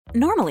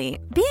Normally,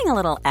 being a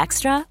little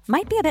extra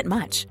might be a bit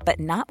much, but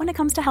not when it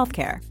comes to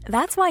healthcare.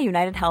 That's why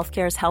United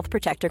Healthcare's Health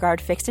Protector Guard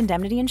fixed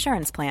indemnity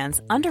insurance plans,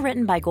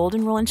 underwritten by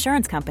Golden Rule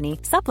Insurance Company,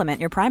 supplement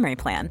your primary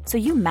plan so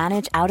you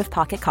manage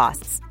out-of-pocket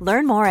costs.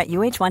 Learn more at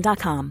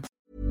uh1.com.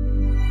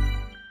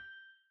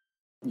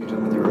 You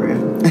done with your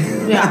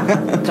Oreo? Yeah,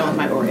 done with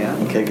my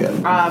Oreo. Okay,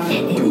 good. Do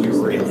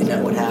you really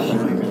know what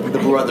happened? The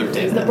brother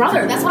did. The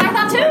brother, that's what I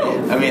thought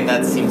too. I mean,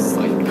 that seems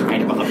like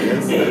kind of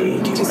obvious.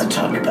 Hey, do you want to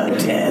talk about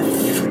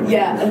death?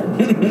 Yeah. I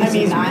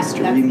mean,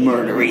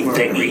 Murdery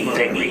thingy.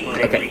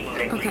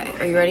 Okay,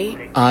 are you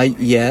ready?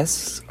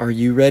 Yes. Are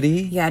you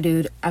ready? Yeah,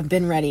 dude, I've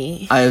been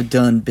ready. I've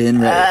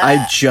been ready.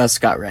 I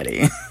just got ready.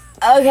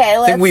 Okay,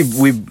 let's. I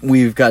think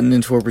we've gotten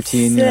into a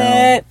routine,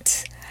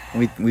 sit.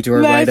 We do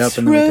our write up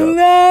and then we go.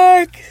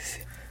 Relax.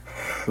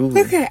 Ooh.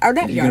 Okay, I'm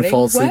not You yawning. gonna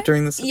fall asleep What?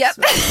 during this? Yep.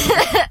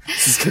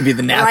 This is gonna be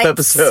the nap right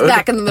episode.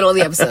 Back in the middle of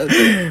the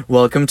episode.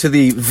 Welcome to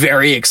the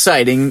very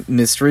exciting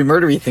mystery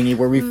murdery thingy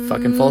where we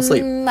fucking fall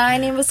asleep. My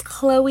name is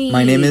Chloe.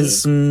 My name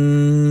is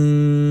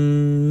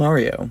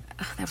Mario.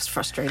 Oh, that was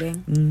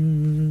frustrating.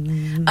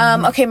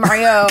 Okay,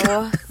 Mario.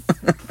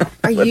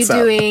 Are you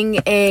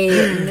doing a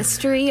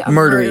mystery, a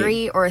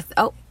murdery, or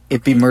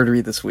It'd be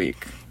murdery this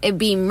week. It'd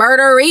be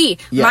murdery.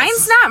 Yes.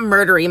 Mine's not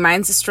murdery.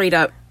 Mine's a straight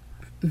up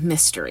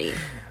mystery.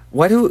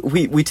 Why do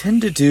we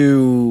tend to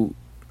do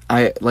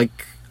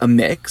like a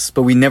mix,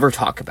 but we never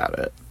talk about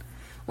it?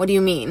 What do you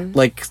mean?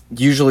 Like,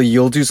 usually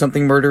you'll do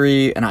something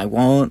murdery and I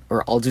won't,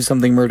 or I'll do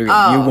something murdery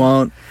and you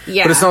won't.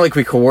 Yeah. But it's not like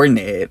we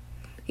coordinate,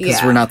 because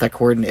Yeah. we're not that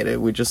coordinated.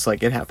 We just,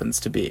 like, it happens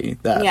to be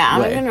that Yeah, I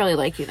way. don't even really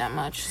like you that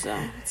much, so.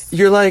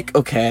 You're like,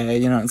 okay,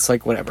 it's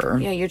like, whatever.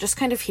 Yeah, you're just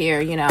kind of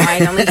here, you're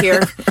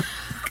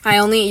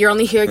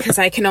only here because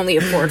I can only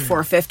afford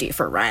 $450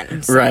 for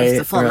rent. So Right, it's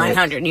the full right.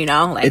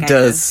 $900, Like It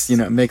does,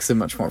 it makes it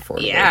much more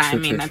affordable. Yeah, True,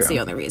 I mean, true, that's true. the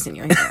only reason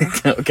you're here.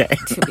 Okay.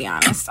 To be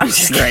honest. I'm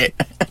just kidding.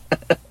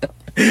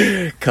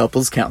 Great.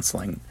 Couples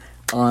counseling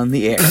on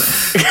the air.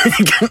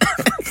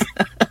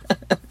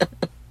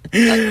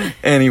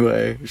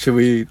 Anyway, should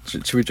we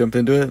jump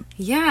into it?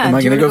 Yeah. Am I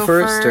do you going to wanna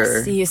go first?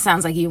 Or? You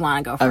sounds like you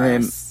want to go first. I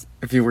mean,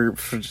 if you were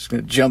just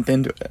going to jump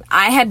into it.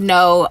 I had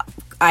no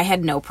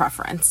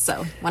preference,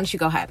 so why don't you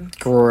go ahead?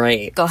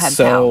 Great. Go ahead,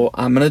 So pal.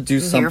 I'm going to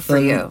do something. Here for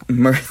you.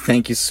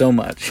 Thank you so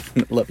much.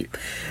 Love you.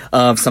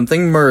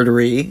 Something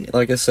murdery,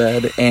 like I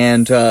said,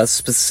 and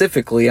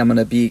specifically I'm going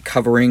to be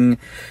covering,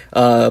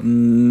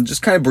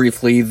 just kind of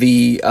briefly,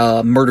 the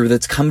murder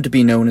that's come to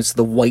be known as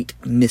the White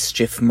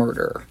Mischief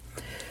murder.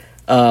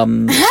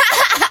 I'm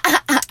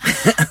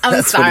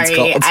sorry.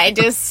 called. I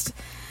just...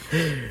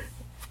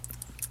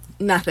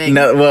 Nothing.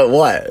 No,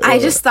 what? I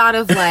just thought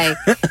of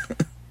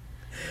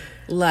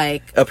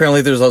like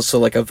apparently there's also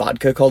like a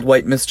vodka called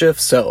White Mischief,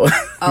 so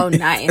oh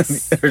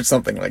nice. or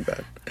something like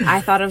that.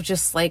 I thought of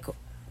just like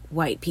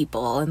white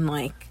people and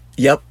like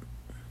Yep.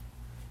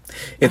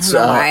 It's I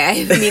don't know why I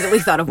immediately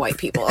thought of white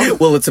people.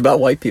 Well, it's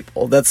about white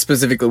people. That's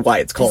specifically why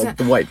it's called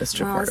the White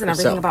Mischief murder. Isn't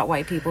everything about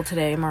white people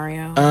today,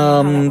 Mario?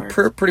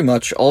 Pretty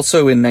much. Also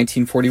in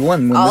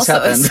 1941 when this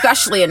happened.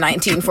 Especially in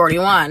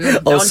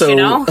 1941. Also, don't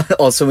you know?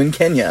 Also in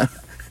Kenya.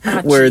 Oh,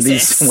 where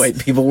Jesus. these white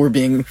people were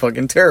being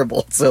fucking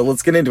terrible. So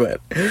let's get into it.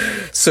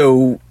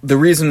 So the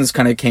reason this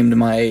kind of came to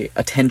my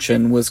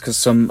attention was because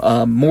some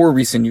more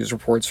recent news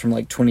reports from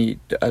like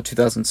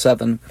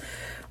 2007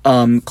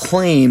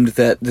 claimed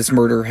that this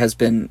murder has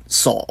been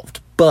solved.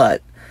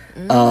 But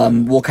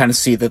we'll kind of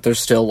see that there's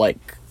still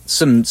like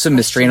some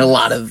mystery and a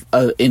lot of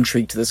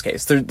intrigue to this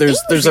case.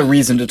 There's a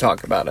reason to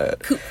talk about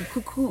it.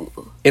 Cool.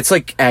 It's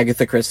like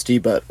Agatha Christie,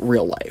 but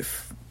real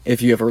life.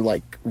 If you ever,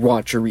 like,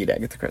 watch or read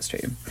Agatha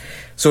Christie.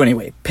 So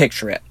anyway,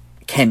 picture it.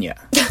 Kenya.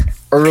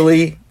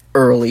 early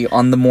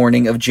on the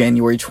morning of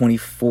January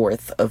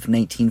 24th of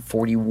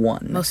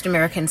 1941. Most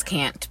Americans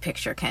can't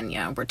picture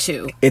Kenya. We're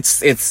two.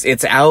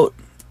 It's out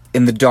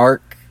in the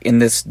dark, in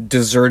this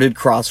deserted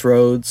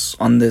crossroads,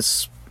 on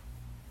this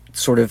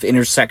sort of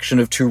intersection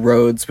of two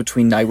roads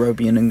between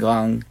Nairobi and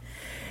Ngong.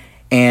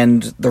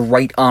 And the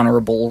Right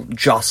Honourable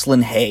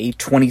Jocelyn Hay,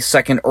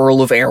 22nd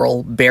Earl of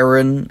Errol,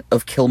 Baron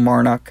of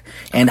Kilmarnock,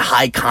 and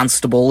High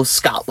Constable of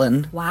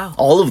Scotland, wow,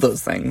 all of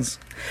those things,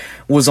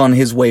 was on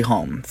his way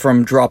home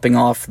from dropping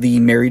off the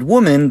married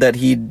woman that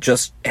he'd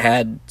just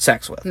had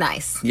sex with.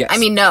 Nice. Yes. I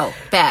mean, no,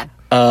 bad.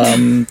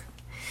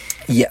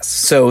 Yes,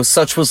 so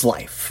such was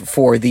life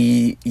for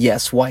the,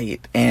 yes,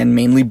 white and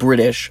mainly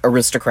British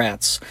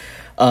aristocrats.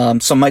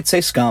 Some might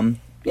say scum,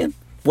 yeah,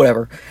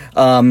 whatever,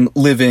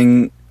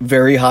 living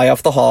very high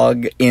off the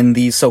hog in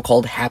the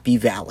so-called Happy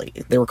Valley.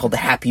 They were called the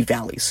Happy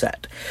Valley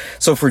set.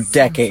 So for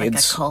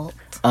decades, like a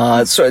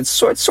cult. So it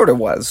sort of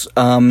was.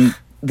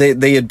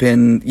 They had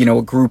been,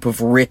 a group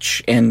of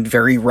rich and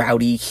very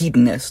rowdy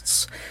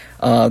hedonists,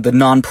 the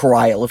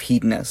non-pariah of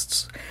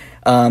hedonists.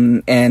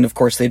 And of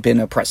course they'd been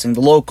oppressing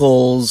the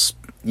locals,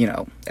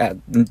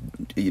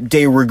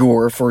 de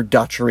rigueur for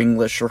Dutch or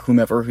English or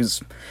whomever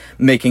who's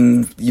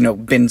making,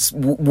 been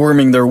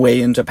worming their way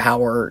into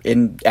power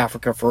in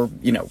Africa for,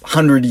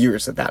 100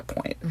 years at that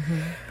point.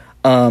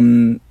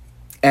 Mm-hmm.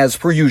 As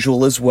per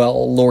usual as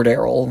well, Lord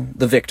Errol,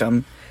 the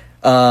victim,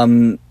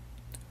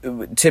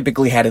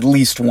 typically had at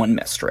least one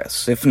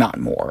mistress, if not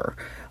more,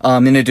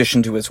 in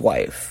addition to his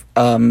wife,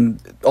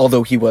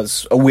 although he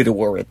was a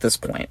widower at this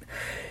point.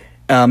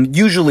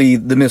 Usually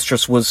the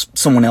mistress was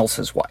someone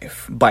else's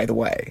wife, by the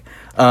way.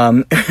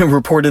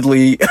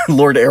 Reportedly,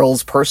 Lord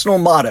Errol's personal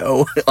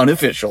motto,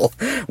 unofficial,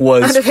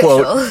 was,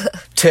 quote,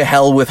 "to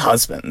hell with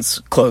husbands,"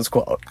 close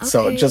quote. Okay.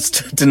 So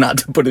just to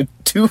put a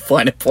too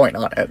fine a point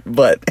on it,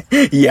 but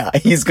yeah,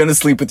 he's gonna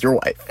sleep with your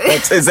wife.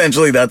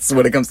 That's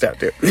what it comes down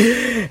to.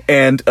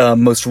 And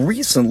most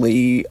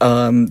recently,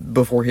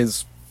 before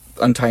his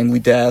untimely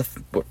death,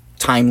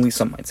 timely,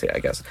 some might say, I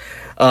guess.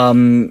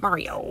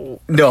 Mario.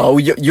 No,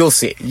 you'll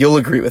see. You'll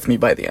agree with me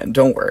by the end.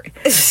 Don't worry.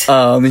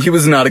 He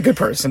was not a good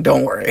person.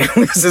 Don't worry.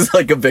 This is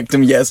like a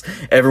victim. Yes,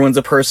 everyone's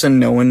a person.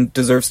 No one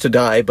deserves to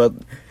die, but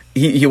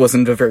he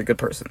wasn't a very good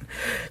person.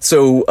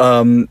 So,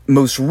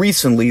 most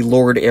recently,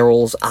 Lord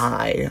Errol's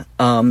eye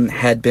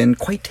had been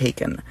quite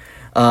taken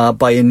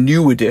by a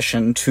new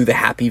addition to the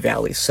Happy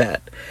Valley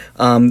set.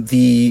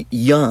 The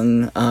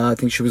young, I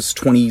think she was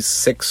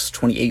 26,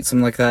 28,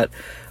 something like that,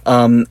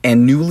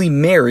 and newly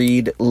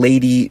married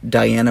Lady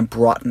Diana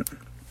Broughton.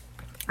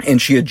 And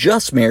she had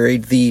just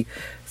married the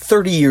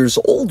 30 years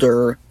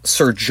older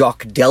Sir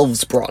Jock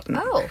Delves Broughton.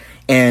 Oh.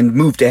 And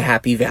moved to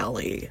Happy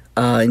Valley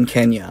in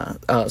Kenya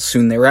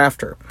soon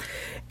thereafter.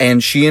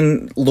 And she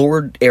and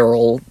Lord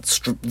Errol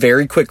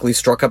very quickly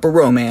struck up a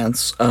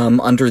romance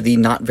under the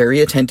not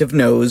very attentive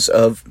nose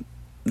of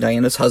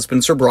Diana's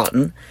husband, Sir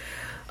Broughton.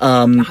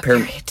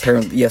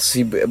 Yes,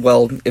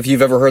 well, if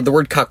you've ever heard the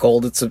word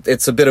cuckold,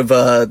 it's a bit of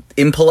a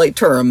impolite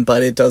term,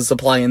 but it does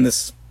apply in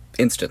this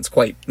instance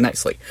quite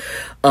nicely.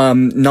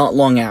 Not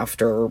long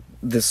after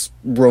this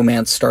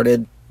romance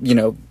started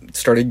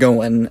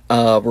going,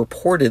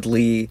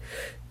 reportedly,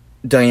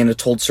 Diana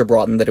told Sir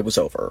Broughton that it was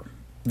over.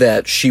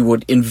 That she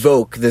would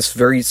invoke this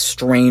very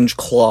strange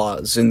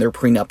clause in their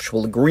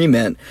prenuptial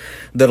agreement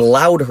that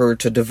allowed her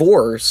to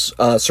divorce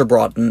Sir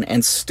Broughton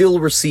and still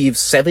receive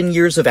 7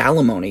 years of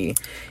alimony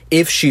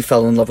if she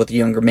fell in love with a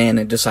younger man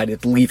and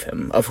decided to leave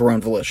him of her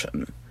own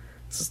volition.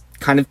 It's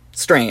kind of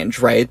strange,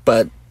 right?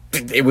 But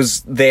it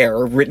was there,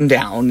 written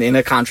down in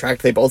a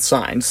contract they both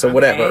signed, so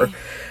whatever.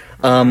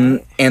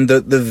 And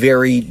the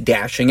very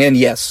dashing, and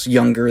yes,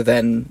 younger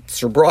than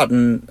Sir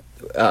Broughton,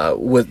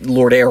 with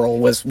Lord Errol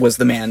was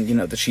the man,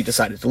 that she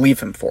decided to leave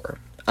him for.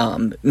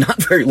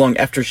 Not very long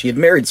after she had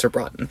married Sir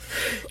Broughton.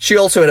 She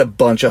also had a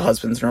bunch of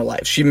husbands in her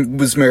life. She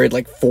was married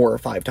like 4 or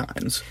 5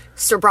 times.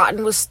 Sir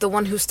Broughton was the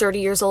one who's 30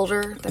 years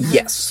older than her?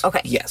 Yes.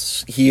 Okay.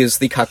 Yes. He is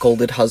the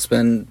cuckolded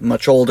husband,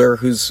 much older,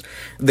 who's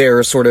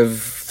there sort of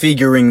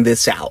figuring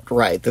this out,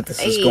 right? That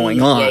this is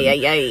going on.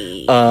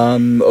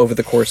 Over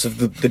the course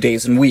of the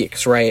days and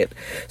weeks, right?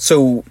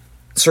 So,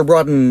 Sir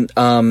Broughton,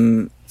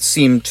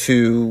 seemed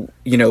to,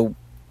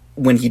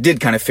 when he did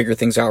kind of figure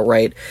things out,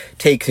 right,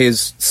 take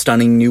his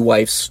stunning new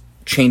wife's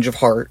change of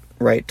heart,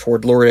 right,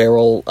 toward Lord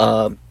Errol,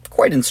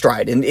 quite in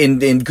stride,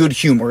 in good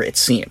humor, it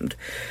seemed.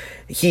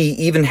 He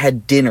even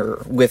had dinner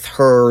with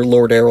her,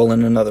 Lord Errol,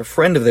 and another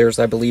friend of theirs,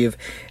 I believe,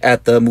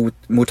 at the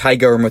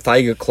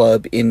Muthaiga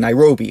Club in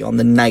Nairobi on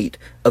the night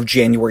of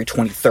January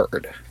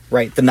 23rd,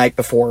 right, the night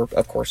before,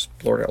 of course,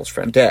 Lord Errol's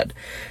friend dead,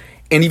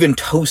 and even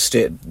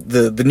toasted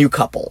the new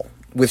couple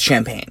with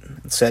champagne,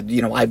 and said,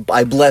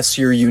 I bless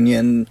your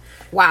union.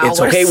 Wow,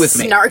 it's okay with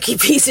me. Snarky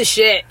piece of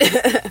shit.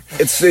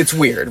 It's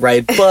weird,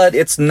 right? But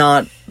it's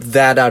not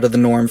that out of the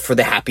norm for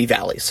the Happy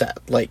Valley set.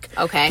 Like,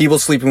 people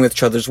sleeping with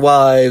each other's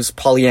wives,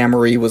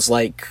 polyamory was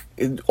like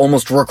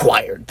almost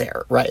required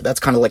there, right? That's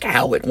kind of like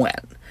how it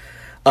went.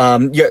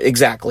 Yeah,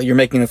 exactly. You're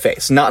making a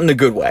face. Not in a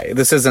good way.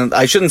 This isn't,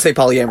 I shouldn't say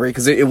polyamory,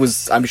 because it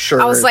was, I'm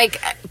sure. I was like,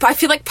 I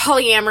feel like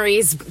polyamory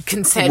is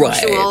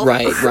consensual.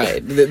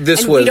 Right.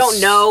 This and was. We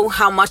don't know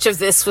how much of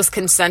this was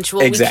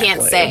consensual. Exactly. We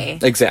can't say.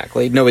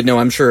 Exactly. No,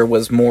 I'm sure it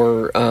was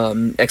more,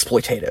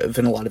 exploitative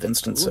in a lot of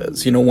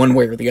instances, one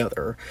way or the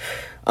other.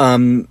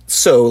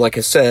 So, like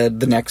I said,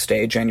 the next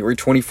day, January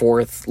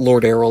 24th,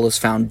 Lord Errol is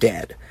found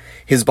dead.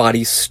 His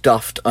body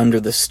stuffed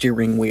under the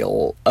steering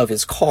wheel of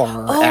his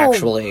car,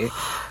 actually.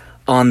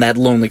 On that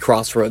lonely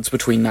crossroads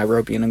between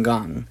Nairobi and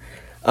Ngong,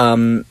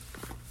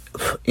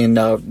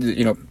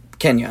 in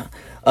Kenya.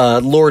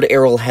 Lord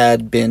Errol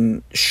had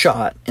been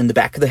shot in the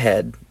back of the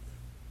head,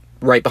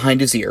 right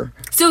behind his ear.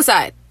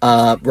 Suicide.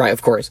 Right,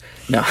 of course.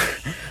 No.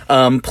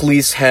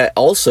 Police had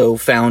also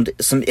found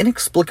some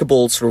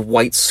inexplicable sort of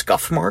white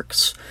scuff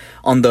marks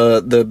on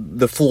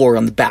the floor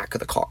on the back of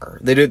the car.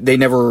 They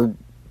never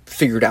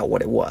figured out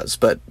what it was,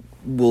 but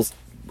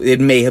it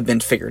may have been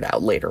figured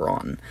out later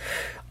on.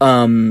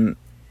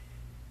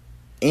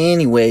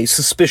 Anyway,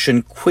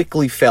 suspicion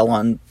quickly fell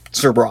on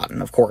Sir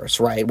Broughton, of course,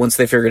 right? Once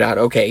they figured out,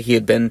 okay, he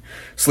had been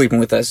sleeping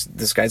with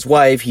this guy's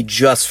wife, he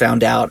just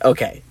found out,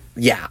 okay,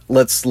 yeah,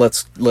 let's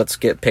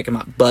pick him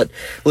up. But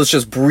let's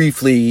just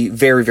briefly,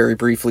 very, very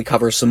briefly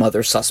cover some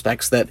other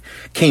suspects that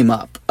came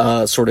up,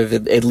 sort of,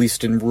 at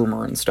least in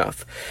rumor and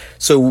stuff.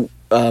 So,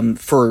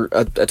 for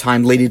a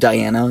time, Lady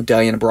Diana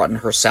Broughton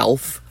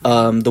herself,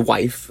 the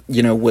wife,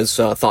 was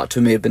thought to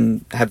may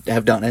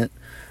have done it.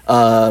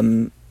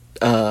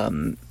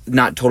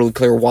 Not totally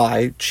clear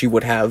why she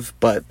would have,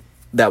 but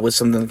that was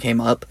something that came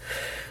up.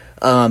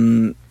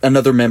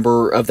 Another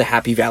member of the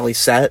Happy Valley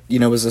set,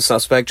 was a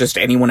suspect. Just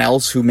anyone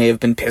else who may have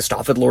been pissed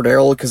off at Lord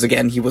Errol, because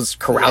again, he was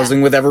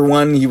carousing with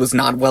everyone. He was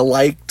not well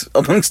liked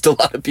amongst a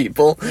lot of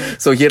people.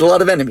 So he had a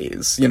lot of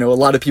enemies. A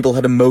lot of people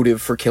had a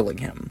motive for killing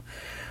him.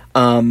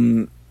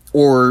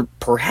 Or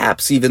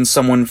perhaps even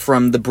someone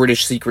from the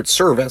British Secret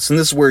Service, and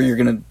this is where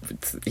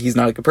he's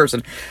not a good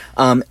person,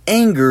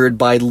 angered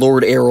by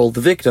Lord Errol, the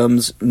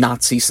victim's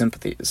Nazi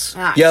sympathies.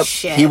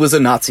 Shit. He was a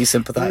Nazi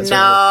sympathizer.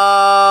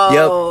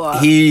 No!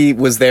 Yep, he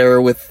was there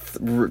with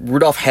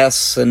Rudolf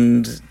Hess,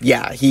 and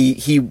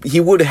he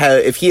would have,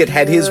 if he had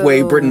had his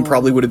way, Britain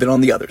probably would have been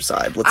on the other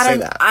side, let's say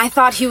that. I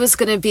thought he was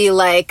going to be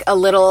like a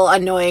little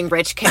annoying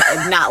rich kid,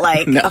 not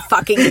like a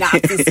fucking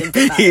Nazi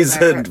sympathizer. He's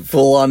a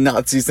full-on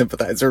Nazi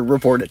sympathizer,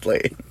 reportedly.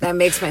 That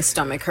makes my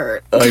stomach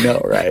hurt. I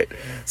know, right?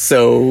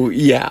 So,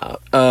 yeah.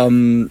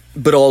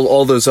 But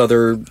all those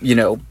other,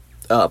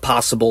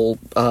 possible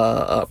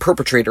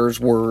perpetrators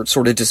were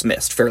sort of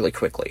dismissed fairly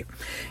quickly.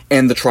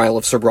 And the trial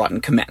of Sir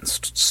Broughton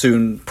commenced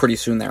pretty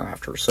soon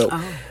thereafter.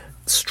 So,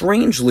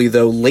 strangely,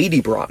 though, Lady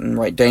Broughton,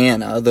 right,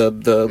 Diana,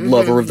 the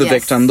lover of the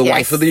victim, the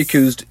wife of the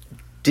accused,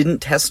 didn't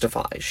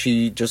testify.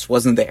 She just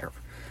wasn't there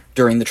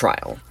during the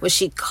trial. Was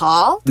she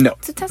called No,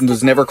 to testify?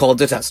 was never called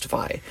to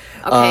testify.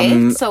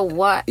 Okay, so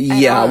what?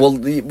 Well,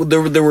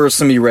 there were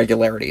some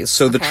irregularities.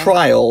 So the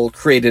trial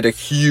created a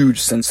huge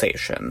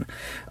sensation,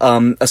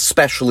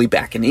 especially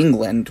back in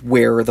England,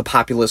 where the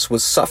populace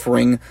was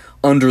suffering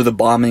under the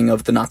bombing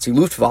of the Nazi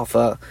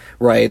Luftwaffe,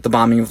 right, the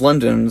bombing of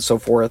London and so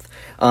forth,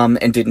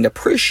 and didn't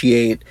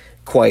appreciate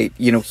quite,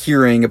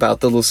 hearing about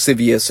the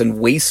lascivious and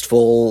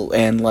wasteful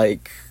and,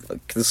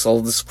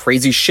 all this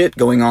crazy shit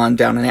going on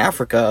down in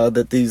Africa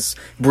that these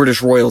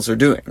British royals are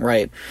doing,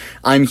 right?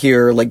 I'm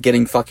here,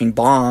 getting fucking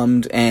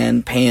bombed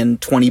and paying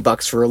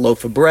 $20 for a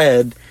loaf of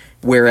bread,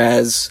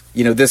 whereas,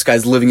 this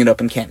guy's living it up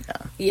in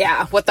Kenya.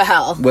 Yeah, what the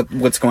hell?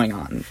 What's going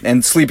on?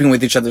 And sleeping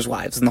with each other's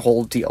wives and the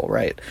whole deal,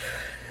 right?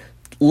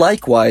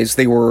 Likewise,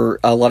 they were,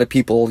 a lot of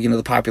people,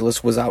 the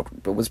populace was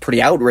pretty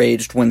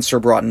outraged when Sir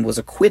Broughton was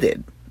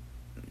acquitted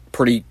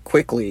pretty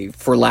quickly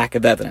for lack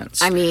of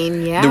evidence. I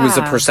mean, yeah. There was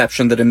a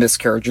perception that a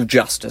miscarriage of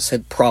justice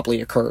had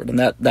probably occurred, and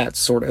that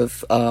sort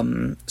of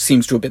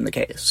seems to have been the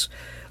case,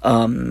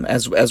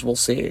 as we'll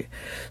see.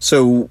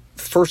 So,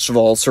 first of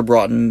all, Sir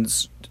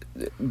Broughton's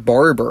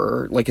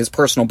barber, his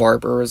personal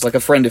barber, is a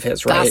friend of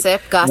his,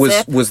 right?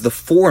 Gossip. Was the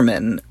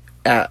foreman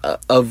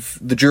of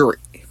the jury.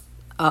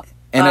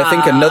 And I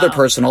think another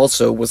person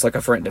also was,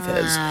 a friend of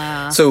his.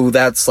 So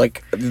that's,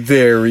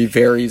 very,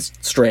 very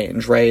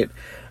strange, right?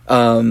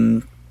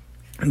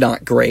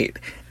 Not great.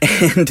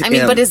 And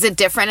but is it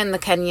different in the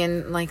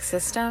Kenyan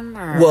system?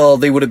 Or? Well,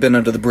 they would have been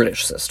under the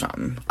British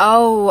system.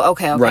 Oh,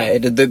 okay. Right.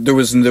 There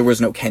was no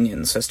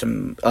Kenyan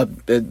system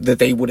that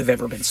they would have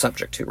ever been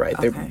subject to. Right.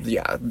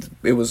 Okay.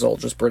 It was all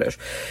just British,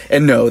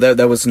 and no,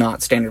 that was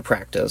not standard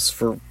practice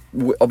for.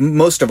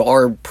 Most of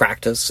our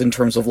practice in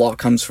terms of law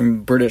comes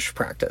from British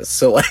practice,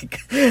 so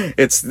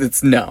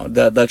it's no,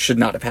 that should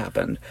not have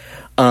happened.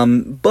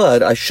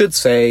 But I should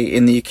say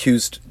in the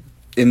accused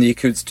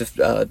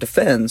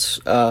defense,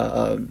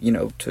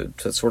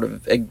 to sort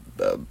of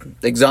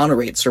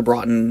exonerate Sir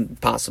Broughton,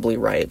 possibly,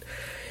 right,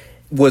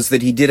 was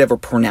that he did have a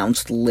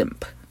pronounced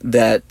limp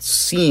that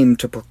seemed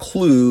to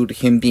preclude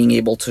him being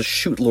able to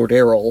shoot Lord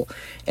Errol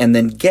and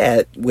then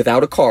get,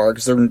 without a car,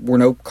 because there were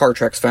no car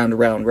tracks found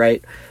around,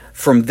 right,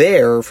 from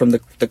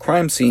the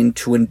crime scene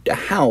to a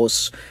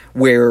house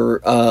where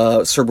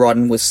Sir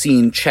Broughton was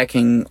seen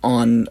checking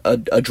on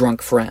a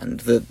drunk friend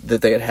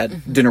that they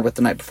had dinner with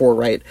the night before,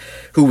 right,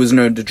 who was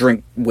known to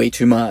drink way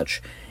too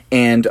much.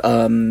 And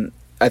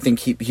I think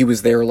he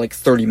was there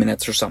 30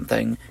 minutes or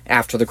something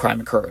after the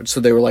crime occurred. So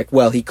they were like,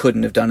 well, he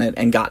couldn't have done it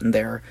and gotten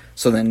there,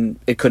 so then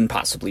it couldn't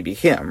possibly be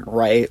him,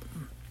 right?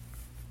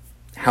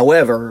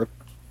 However,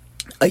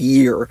 a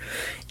year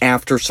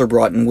after Sir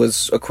Broughton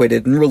was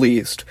acquitted and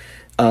released,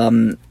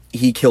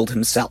 he killed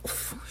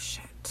himself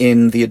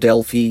in the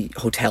Adelphi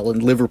Hotel in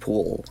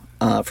Liverpool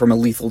from a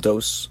lethal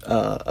dose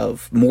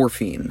of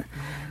morphine,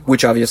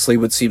 which obviously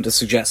would seem to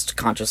suggest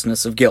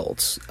consciousness of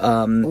guilt.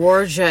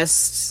 Or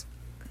just...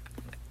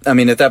 I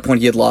mean, at that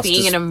point, he had lost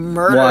his in a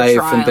murder wife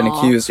trial. And been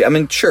accused. I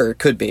mean, sure, it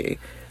could be.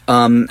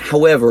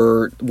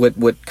 However,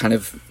 what kind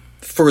of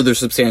further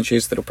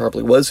substantiates that it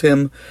probably was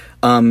him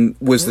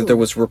was that there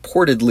was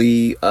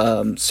reportedly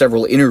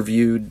several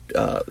interviewed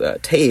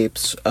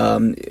tapes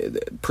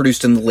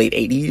produced in the late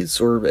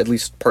 80s, or at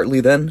least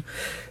partly then,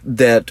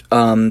 that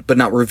but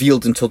not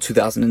revealed until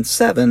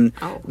 2007,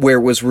 where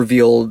it was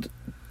revealed,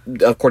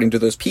 according to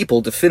those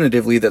people,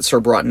 definitively that Sir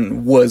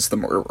Broughton was the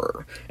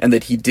murderer, and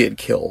that he did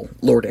kill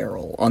Lord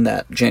Errol on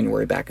that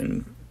January back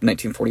in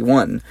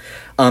 1941.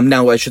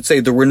 Now, I should say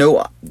there were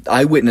no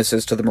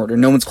eyewitnesses to the murder.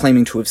 No one's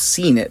claiming to have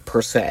seen it,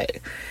 per se.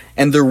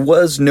 And there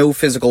was no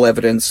physical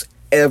evidence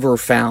ever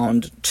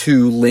found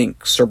to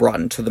link Sir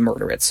Broughton to the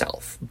murder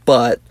itself.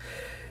 But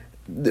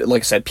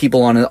like I said,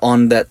 people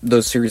on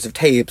those series of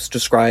tapes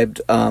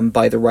described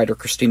by the writer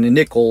Christina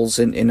Nichols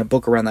in a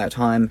book around that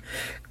time,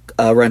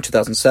 around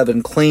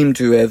 2007, claimed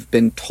to have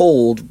been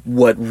told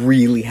what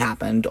really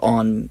happened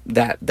on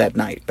that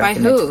night back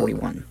in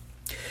 1941.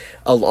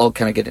 I'll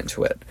kind of get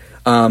into it.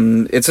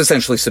 It's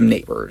essentially some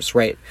neighbors,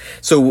 right?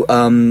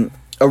 So,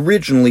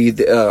 originally,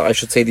 I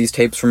should say these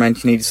tapes from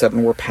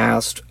 1987 were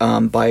passed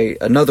by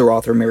another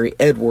author, Mary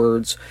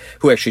Edwards,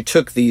 who actually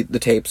took the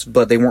tapes,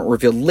 but they weren't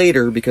revealed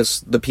later because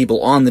the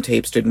people on the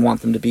tapes didn't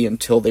want them to be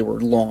until they were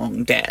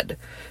long dead.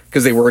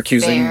 Because they were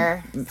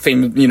accusing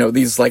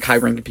these like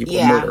high-ranking people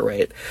of murder,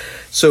 right?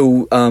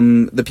 So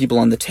the people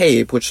on the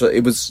tape, which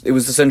it was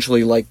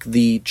essentially like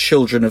the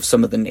children of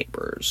some of the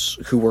neighbors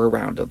who were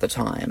around at the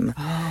time,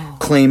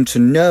 claimed to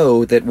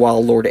know that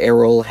while Lord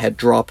Errol had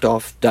dropped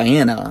off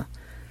Diana,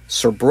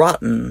 Sir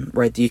Broughton,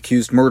 right, the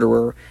accused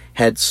murderer,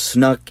 had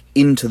snuck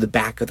into the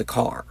back of the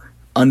car,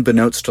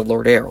 unbeknownst to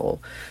Lord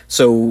Errol.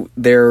 So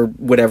they're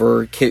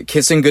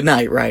kissing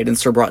goodnight, right? And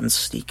Sir Broughton's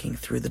sneaking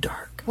through the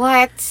dark.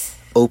 What?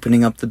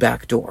 Opening up the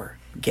back door,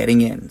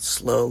 getting in,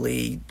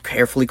 slowly,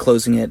 carefully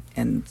closing it,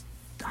 and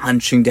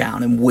hunching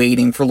down and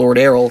waiting for Lord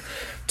Errol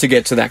to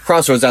get to that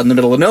crossroads out in the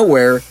middle of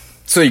nowhere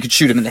so you could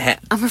shoot him in the head.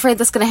 I'm afraid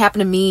that's going to happen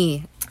to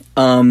me.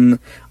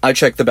 I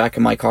check the back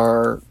of my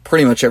car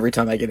pretty much every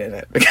time I get in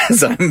it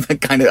because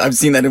I've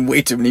seen that in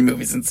way too many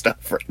movies and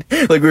stuff.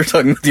 Right? Like we were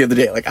talking about the other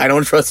day, like I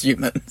don't trust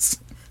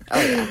humans.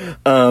 Oh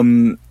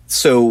yeah.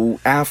 So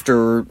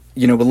after,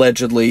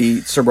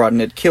 allegedly Sir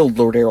Broughton had killed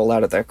Lord Errol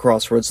out at that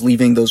crossroads,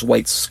 leaving those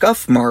white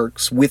scuff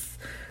marks with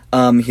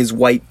his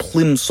white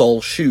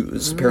plimsoll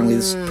shoes, apparently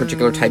this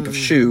particular type of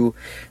shoe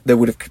that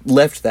would have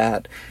left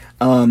that,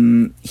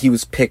 he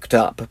was picked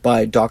up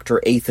by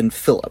Dr. Athan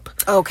Phillip.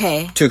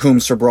 Okay. To whom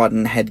Sir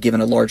Broughton had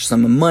given a large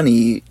sum of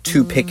money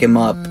to pick him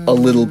up a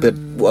little bit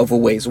of a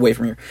ways away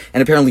from here.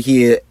 And apparently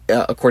he,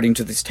 according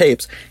to these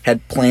tapes,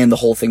 had planned the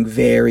whole thing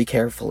very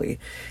carefully.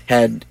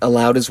 Had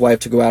allowed his wife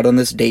to go out on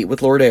this date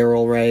with Lord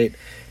Errol, right?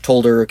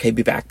 Told her, okay,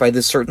 be back by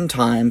this certain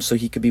time so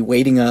he could be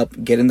waiting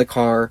up, get in the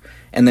car,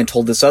 and then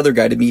told this other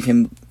guy to meet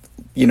him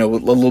a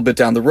little bit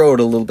down the road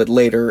a little bit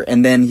later,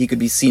 and then he could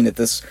be seen at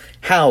this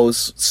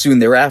house soon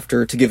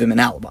thereafter to give him an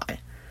alibi.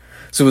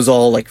 So it was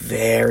all, like,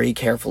 very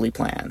carefully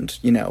planned,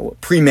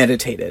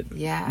 premeditated,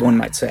 one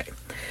might say.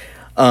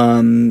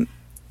 Although,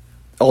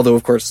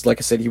 of course, like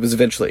I said, he was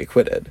eventually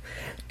acquitted.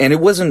 And it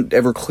wasn't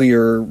ever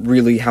clear,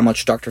 really, how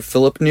much Dr.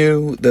 Phillip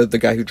knew, the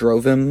guy who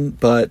drove him,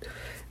 but,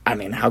 I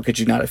mean, how could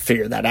you not have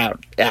figured that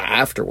out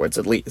afterwards,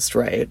 at least,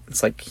 right?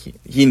 It's like,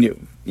 he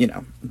knew,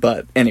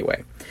 but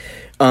anyway.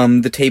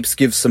 The tapes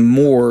give some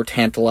more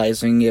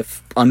tantalizing,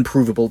 if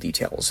unprovable,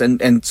 details,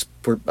 and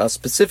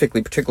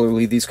specifically,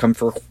 particularly, these come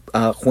for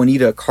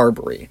Juanita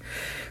Carberry,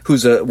 who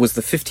was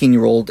the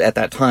 15-year-old at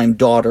that time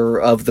daughter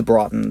of the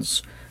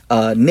Broughtons'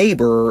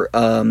 neighbor,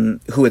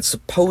 who had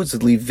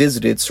supposedly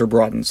visited Sir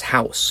Broughton's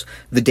house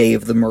the day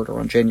of the murder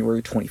on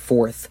January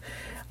 24th,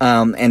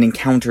 and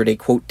encountered a,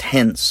 quote,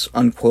 tense,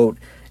 unquote,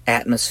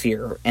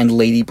 atmosphere, and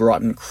Lady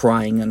Broughton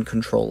crying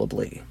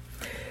uncontrollably.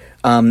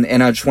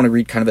 And I just want to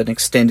read kind of an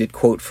extended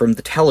quote from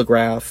The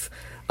Telegraph,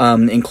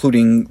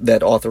 including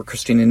that author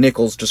Christina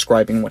Nichols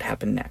describing what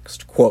happened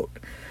next. Quote,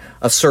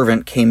 "A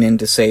servant came in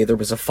to say there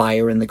was a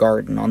fire in the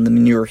garden on the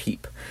manure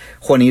heap.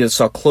 Juanita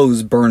saw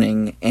clothes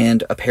burning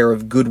and a pair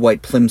of good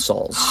white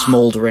plimsolls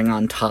smoldering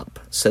on top,"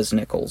 says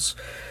Nichols.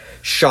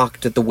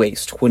 Shocked at the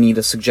waste,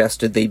 Juanita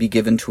suggested they be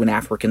given to an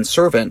African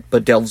servant,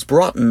 but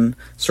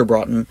Sir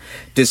Broughton,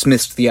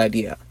 dismissed the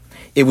idea.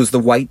 It was the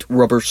white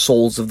rubber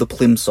soles of the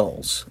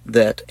plimsolls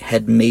that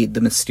had made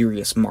the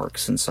mysterious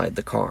marks inside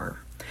the car.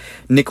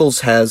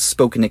 Nichols has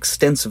spoken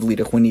extensively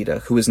to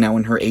Juanita, who is now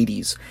in her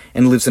 80s,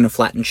 and lives in a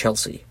flat in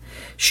Chelsea.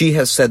 She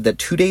has said that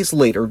 2 days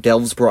later,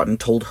 Delves Broughton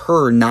told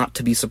her not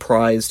to be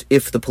surprised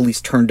if the police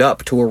turned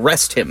up to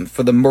arrest him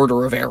for the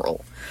murder of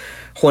Errol.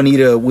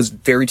 Juanita was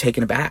very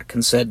taken aback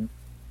and said,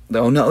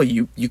 "Oh no,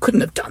 you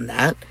couldn't have done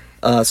that,"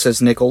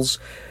 says Nichols.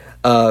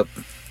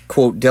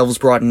 Quote, "Delves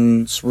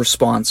Broughton's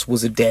response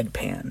was a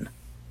deadpan,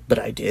 but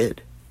I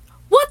did.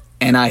 What?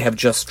 And I have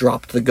just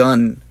dropped the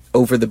gun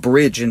over the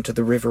bridge into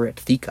the river at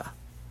Thika."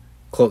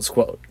 Close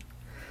quote.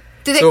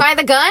 Did they find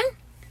the gun?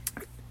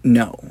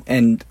 No.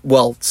 And,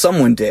 well,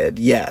 someone did,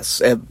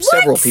 yes.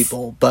 Several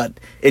people, but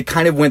it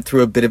kind of went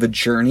through a bit of a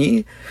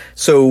journey.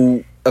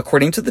 So,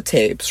 according to the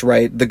tapes,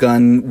 right, the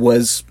gun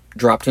was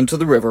dropped into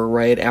the river,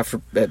 right,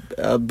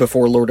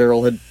 before Lord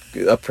Errol had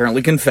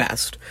apparently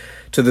confessed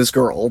to this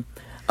girl.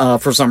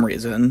 For some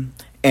reason.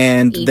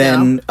 And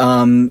then,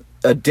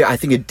 I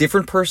think a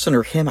different person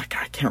or him, I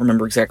can't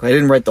remember exactly. I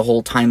didn't write the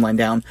whole timeline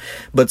down.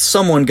 But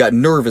someone got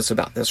nervous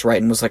about this,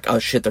 right? And was like, oh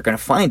shit, they're going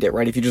to find it,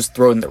 right? If you just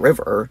throw it in the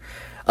river.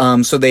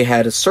 So they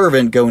had a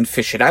servant go and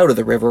fish it out of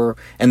the river.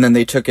 And then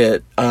they took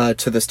it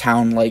to this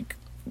town, like,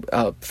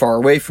 far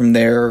away from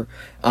there,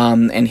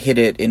 and hid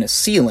it in a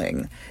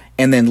ceiling.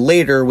 And then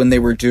later, when they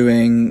were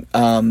doing,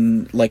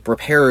 like,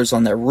 repairs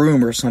on their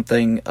room or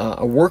something,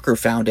 a worker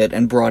found it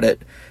and brought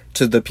it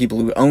to the people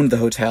who owned the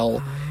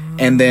hotel,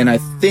 and then I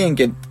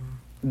think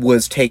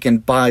was taken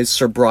by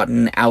Sir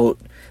Broughton out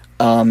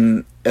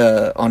on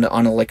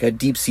a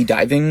deep sea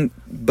diving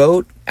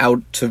boat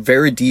out to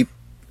very deep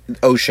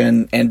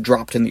ocean and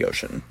dropped in the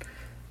ocean,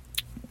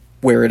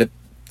 where it,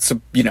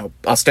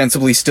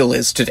 ostensibly still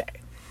is today.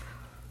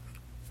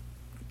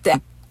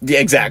 Yeah,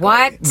 exactly.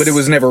 What? But it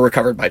was never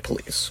recovered by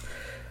police.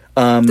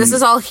 This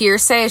is all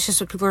hearsay? It's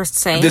just what people are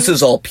saying? This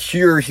is all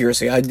pure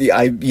hearsay.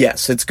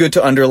 Yes, it's good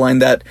to underline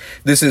that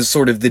this is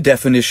sort of the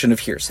definition of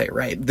hearsay,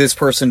 right? This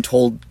person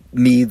told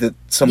me that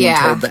someone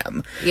told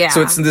them. Yeah.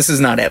 So this is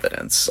not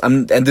evidence.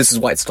 And this is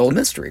why it's still a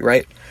mystery,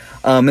 right?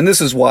 And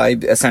this is why,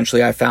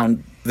 essentially, I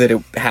found that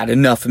it had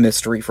enough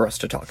mystery for us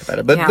to talk about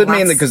it. But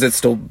mainly because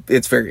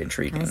it's very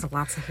intriguing. There's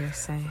lots of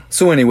hearsay.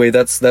 So anyway,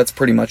 that's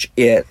pretty much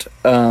it.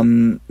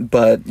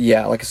 But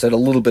yeah, like I said, a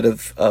little bit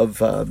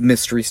of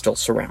mystery still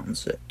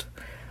surrounds it.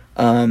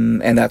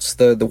 And that's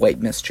the White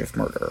Mischief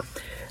murder.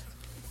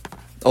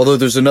 Although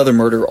there's another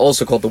murder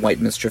also called the White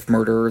Mischief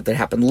murder that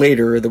happened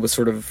later that was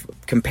sort of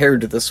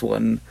compared to this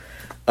one.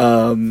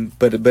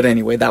 But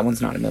anyway, that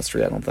one's not a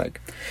mystery, I don't think.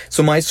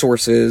 So my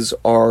sources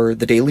are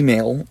the Daily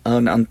Mail,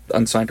 an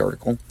unsigned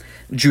article,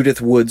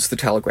 Judith Wood's The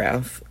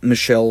Telegraph,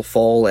 Michelle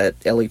Fall at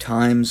LA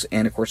Times,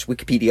 and of course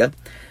Wikipedia,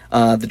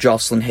 the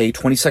Jocelyn Hay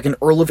 22nd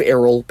Earl of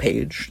Errol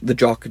page, the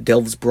Jock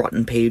Delves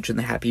Broughton page, and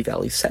the Happy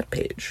Valley Set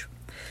page.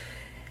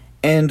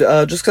 And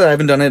just because I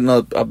haven't done it in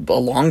a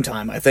long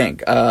time, I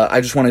think,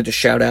 I just wanted to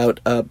shout out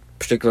a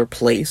particular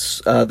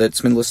place that's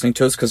been listening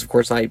to us, because, of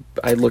course, I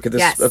look at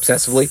this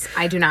obsessively.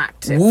 I do not.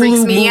 It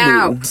freaks me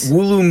out.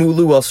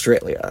 Woolloomooloo,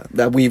 Australia.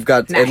 That we've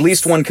got at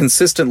least one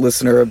consistent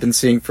listener I've been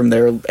seeing from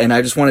there, and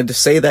I just wanted to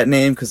say that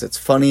name because it's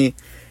funny,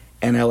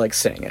 and I like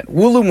saying it.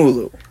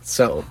 Woolloomooloo.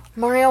 So,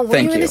 Mario, when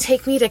are you going to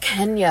take me to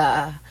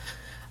Kenya?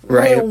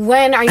 Right. Mario,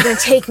 when are you going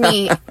to take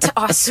me to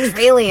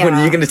Australia? When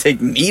are you going to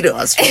take me to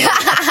Australia?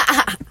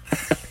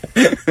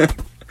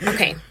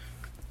 Okay,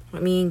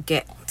 let me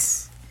get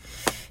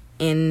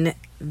in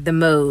the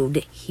mode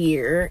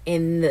here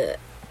in the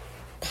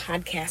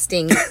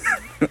podcasting.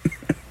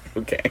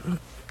 Okay.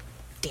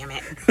 Damn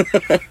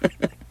it.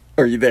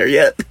 Are you there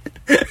yet?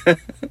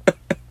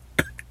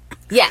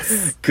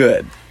 Yes.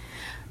 Good.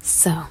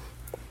 So,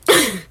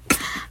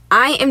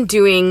 I am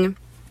doing,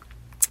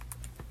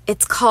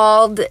 it's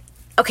called,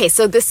 okay,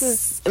 so this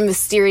is a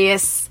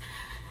mysterious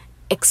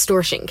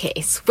extortion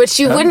case, which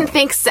you wouldn't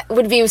think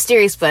would be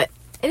mysterious, but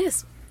it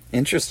is.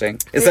 Interesting.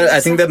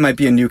 I think that might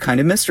be a new kind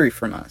of mystery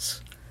from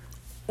us.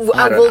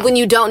 Well, when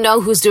you don't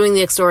know who's doing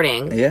the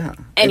extorting. Yeah.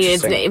 And people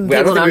don't think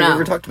know. We've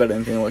ever talked about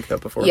anything like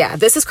that before. Yeah,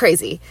 this is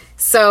crazy.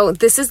 So,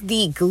 this is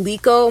the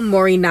Glico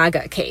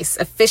Morinaga case,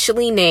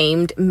 officially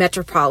named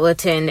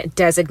Metropolitan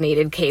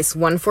Designated Case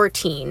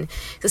 114.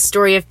 The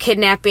story of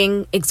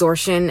kidnapping,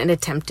 extortion, and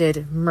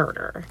attempted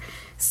murder.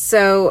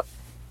 So,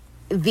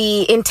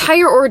 the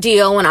entire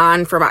ordeal went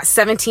on for about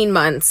 17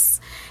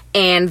 months.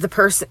 And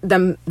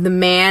the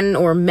man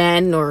or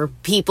men or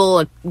people,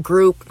 a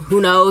group, who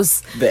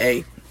knows?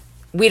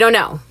 We don't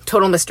know.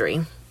 Total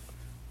mystery.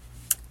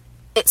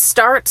 It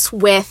starts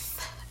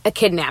with a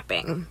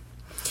kidnapping.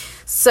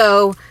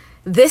 So,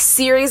 this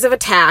series of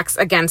attacks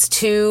against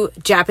two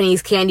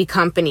Japanese candy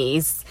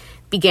companies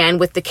began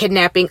with the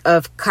kidnapping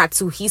of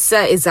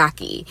Katsuhisa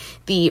Izaki,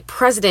 the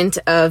president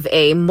of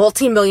a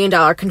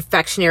multi-million-dollar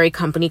confectionery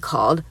company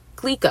called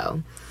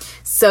Glico.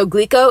 So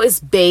Glico is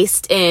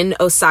based in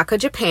Osaka,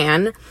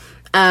 Japan.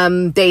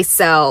 They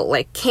sell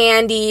like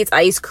candies,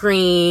 ice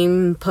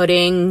cream,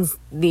 puddings.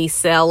 They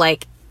sell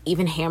like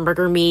even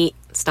hamburger meat,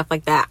 stuff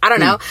like that. I don't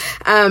know.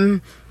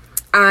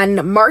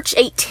 On March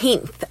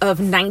 18th of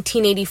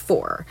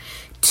 1984,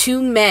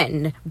 two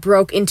men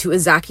broke into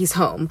Izaki's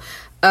home.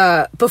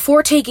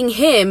 Before taking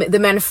him, the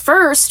men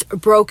first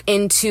broke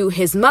into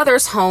his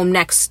mother's home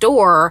next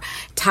door,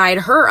 tied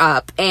her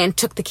up, and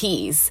took the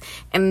keys.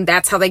 And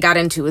that's how they got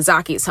into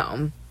Izaki's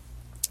home.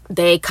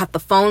 They cut the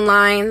phone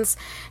lines.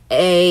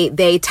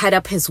 They tied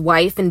up his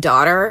wife and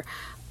daughter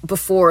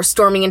before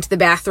storming into the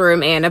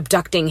bathroom and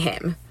abducting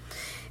him.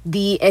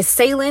 The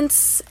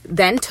assailants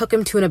then took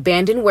him to an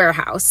abandoned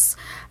warehouse.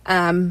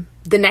 The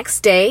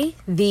next day,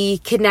 the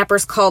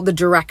kidnappers called the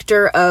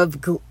director of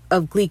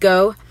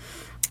Glico,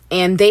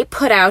 and they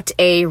put out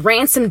a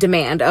ransom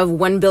demand of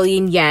 1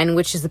 billion yen,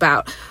 which is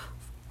about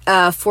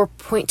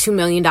 $4.2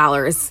 million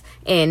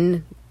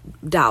in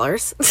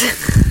dollars.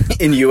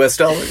 In U.S.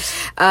 dollars?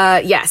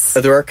 Yes.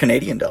 There are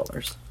Canadian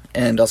dollars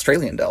and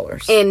Australian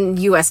dollars. In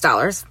U.S.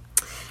 dollars.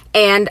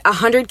 And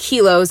 100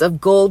 kilos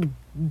of gold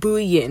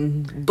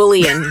bullion.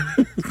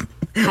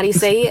 How do you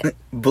say it?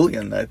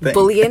 Bullion, I think.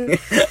 Bullion?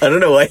 I don't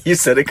know why you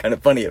said it kind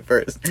of funny at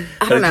first.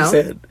 I don't know. How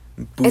did you say it?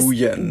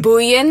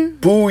 Bullion.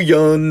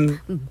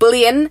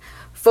 Bullion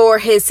for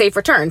his safe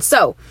return.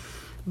 So,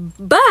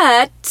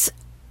 but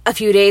a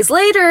few days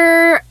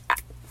later,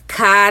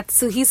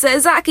 Katsuhisa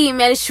Izaki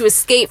managed to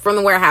escape from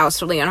the warehouse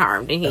totally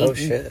unharmed. And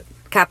he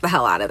got the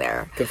hell out of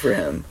there. Good for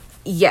him.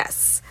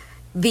 Yes.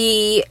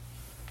 The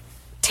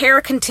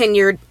terror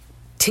continued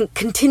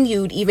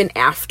even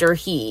after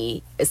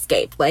he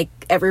escaped. Like,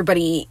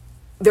 everybody,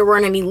 there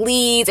weren't any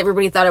leads.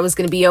 Everybody thought it was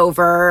going to be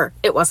over.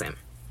 It wasn't.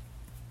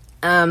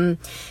 In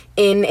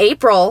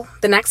April,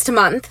 the next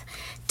month,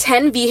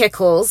 10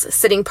 vehicles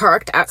sitting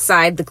parked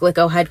outside the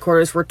Glico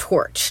headquarters were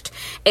torched,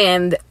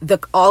 and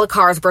all the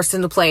cars burst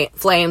into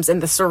flames,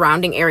 and the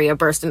surrounding area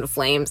burst into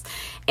flames,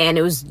 and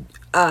it was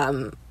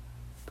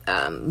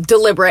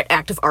deliberate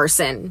act of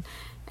arson,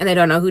 and they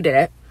don't know who did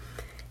it.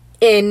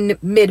 In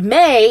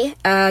mid-May,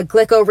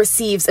 Glico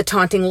receives a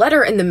taunting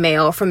letter in the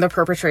mail from the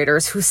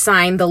perpetrators, who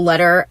signed the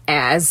letter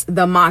as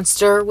the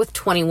Monster with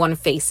 21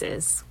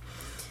 Faces.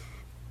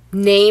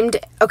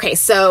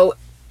 So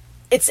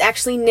it's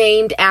actually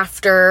named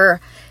after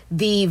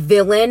the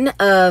villain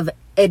of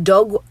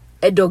Edogawa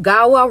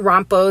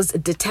Rampo's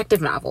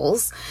detective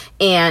novels,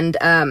 and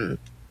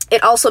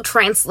it also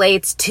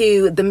translates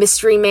to the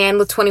Mystery Man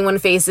with 21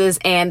 Faces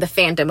and the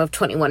Phantom of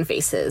 21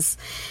 Faces,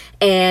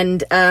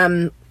 and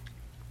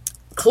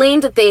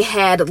claimed that they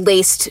had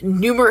laced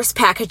numerous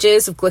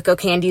packages of Glico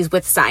candies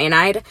with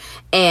cyanide,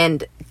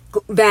 and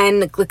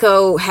then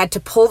Glico had to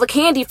pull the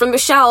candy from the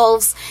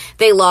shelves.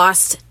 They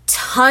lost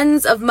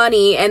tons of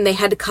money, and they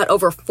had to cut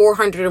over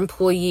 400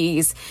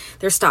 employees.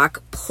 Their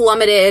stock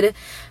plummeted,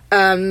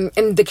 and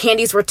the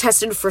candies were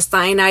tested for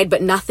cyanide,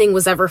 but nothing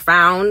was ever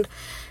found.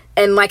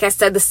 And like I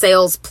said, the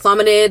sales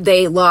plummeted.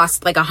 They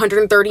lost like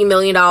 $130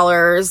 million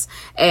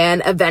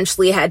and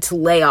eventually had to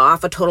lay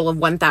off a total of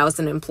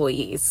 1,000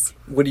 employees.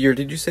 What year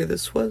did you say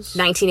this was?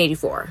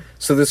 1984.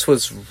 So this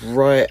was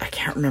I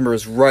can't remember, it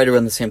was right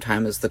around the same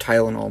time as the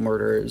Tylenol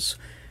murders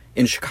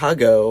in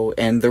Chicago,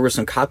 and there were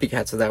some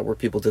copycats of that where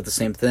people did the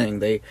same thing.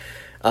 They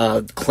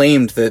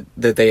claimed that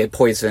they had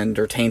poisoned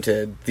or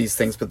tainted these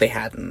things, but they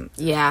hadn't.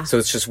 Yeah. So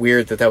it's just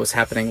weird that was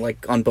happening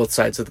like on both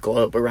sides of the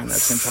globe around that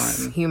same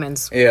time.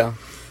 Humans. Yeah.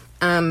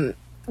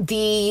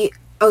 The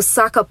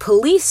Osaka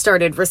police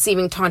started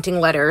receiving taunting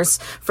letters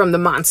from the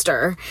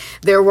Monster.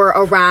 There were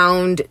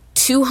around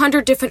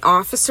 200 different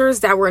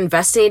officers that were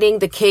investigating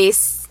the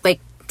case,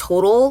 like,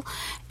 total,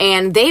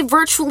 and they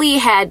virtually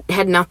had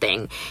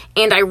nothing.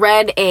 And I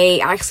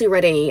actually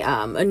read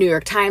a New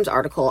York Times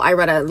article. I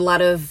read a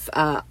lot of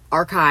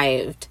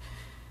archived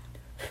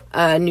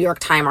New York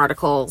Times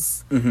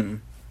articles. Mm-hmm.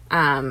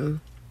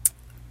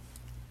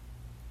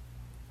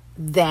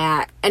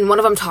 And one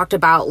of them talked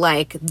about,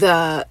 like,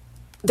 the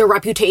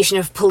reputation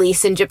of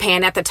police in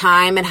Japan at the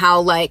time, and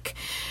how, like,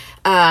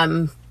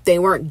 they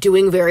weren't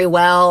doing very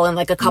well, and,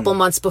 like, a couple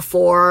months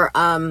before,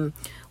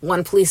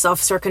 one police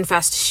officer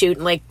confessed to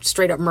shooting, like,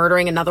 straight up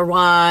murdering another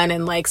one,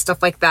 and, like,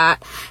 stuff like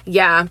that.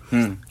 Yeah.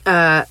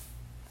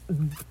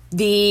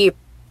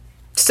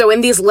 So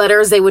in these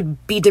letters, they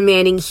would be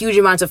demanding huge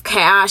amounts of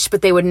cash,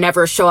 but they would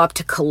never show up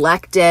to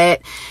collect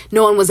it.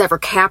 No one was ever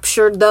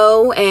captured,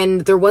 though,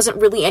 and there wasn't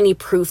really any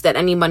proof that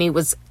any money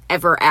was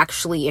ever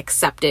actually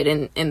accepted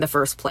in the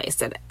first place,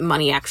 that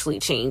money actually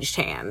changed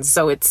hands.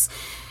 So it's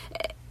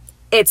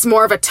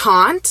more of a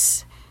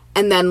taunt,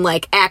 and then,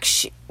 like,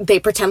 they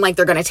pretend like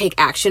they're going to take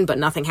action, but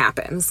nothing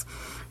happens.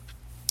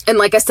 And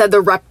like I said,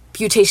 the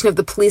reputation of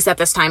the police at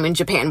this time in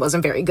Japan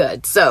wasn't very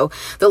good. So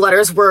the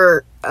letters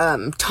were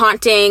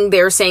taunting.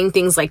 They were saying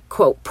things like,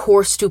 quote,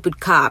 "poor stupid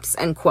cops,"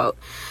 end quote.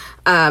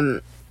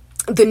 The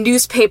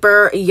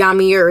newspaper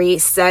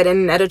Yomiuri said in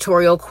an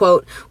editorial,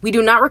 quote, "We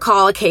do not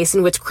recall a case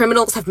in which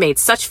criminals have made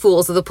such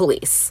fools of the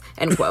police,"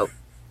 end quote.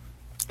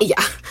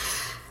 Yeah.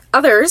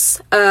 Others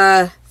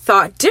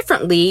thought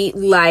differently,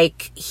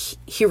 like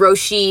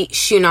Hiroshi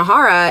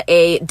Shinohara,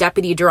 a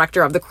deputy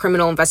director of the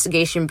Criminal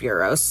Investigation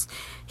Bureaus.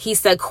 He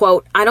said,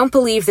 quote, "I don't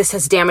believe this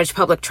has damaged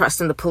public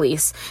trust in the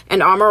police,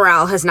 and our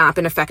morale has not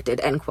been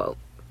affected," end quote.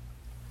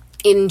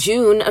 In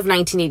June of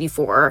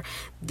 1984,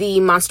 the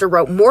Monster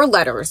wrote more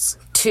letters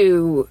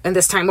and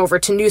this time over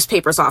to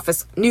newspaper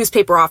offices,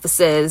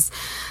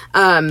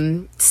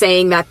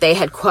 saying that they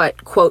had,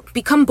 quote,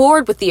 "become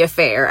bored with the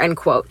affair," end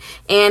quote,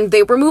 and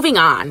they were moving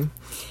on.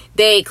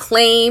 They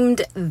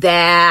claimed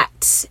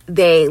that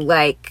they,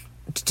 like,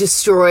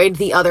 destroyed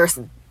the other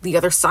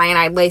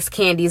cyanide-laced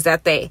candies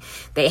that they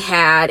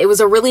had. It was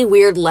a really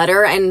weird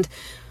letter, and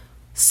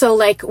so,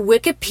 like,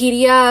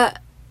 Wikipedia's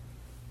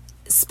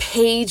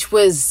page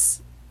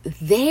was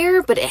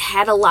there, but it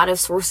had a lot of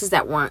sources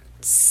that weren't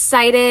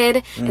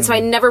cited, and so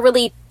I never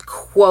really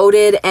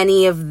quoted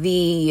any of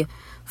the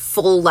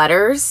full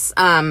letters,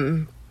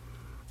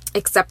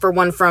 except for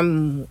one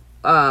from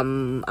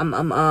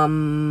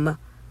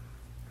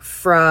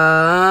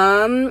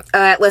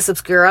Atlas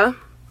Obscura.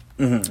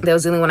 Mm-hmm. That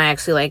was the only one I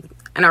actually liked,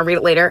 and I'll read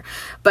it later.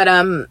 But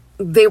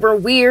they were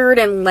weird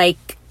and,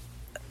 like,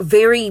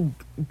 very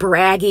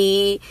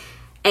braggy,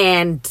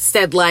 and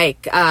said,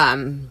 like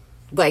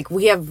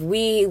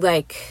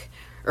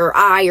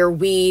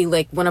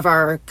one of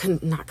our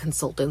not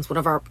consultants, one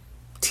of our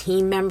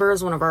team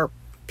members, one of our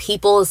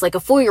people is, like, a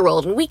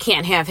 4-year-old, and we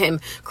can't have him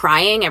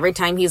crying every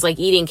time he's, like,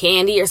 eating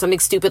candy or something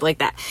stupid like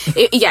that.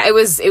 It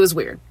was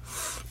weird.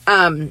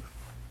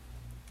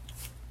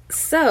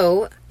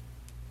 So,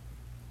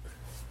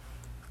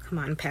 come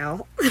on,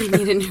 pal. I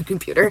need a new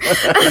computer.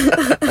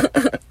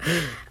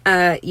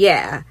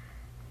 Yeah.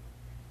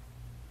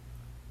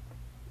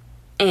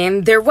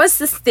 And there was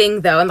this thing,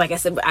 though, and like I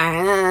said,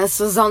 this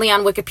was only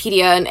on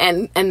Wikipedia,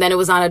 and then it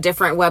was on a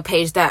different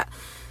webpage that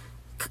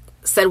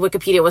said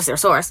Wikipedia was their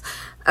source,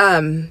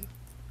 about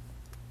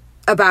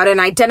an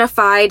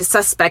identified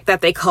suspect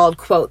that they called,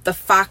 quote, the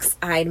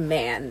Fox-Eyed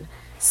Man.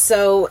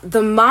 So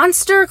the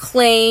monster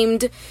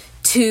claimed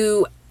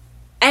to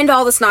end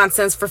all this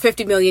nonsense for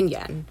 50 million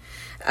yen.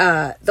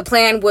 The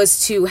plan was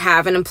to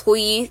have an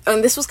employee,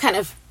 and this was kind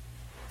of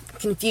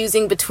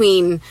confusing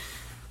between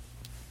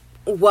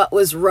what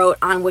was wrote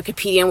on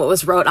Wikipedia and what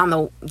was wrote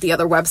on the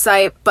other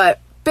website,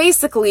 but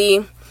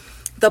basically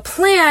the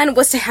plan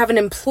was to have an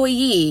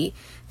employee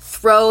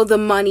throw the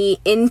money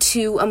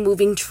into a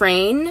moving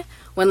train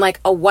when like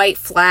a white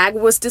flag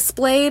was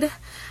displayed.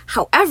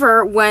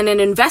 However, when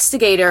an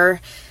investigator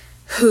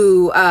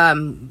who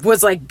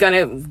was like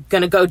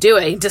gonna go do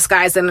it,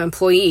 disguised as an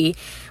employee,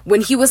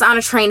 when he was on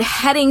a train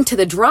heading to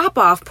the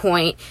drop-off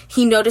point,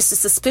 he noticed a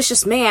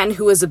suspicious man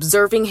who was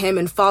observing him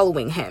and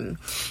following him.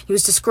 He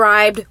was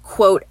described,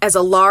 quote, as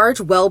a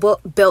large,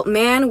 well-built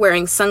man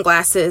wearing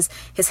sunglasses,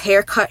 his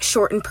hair cut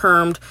short and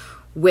permed,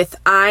 with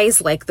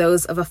eyes like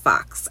those of a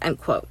fox, end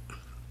quote.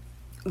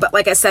 But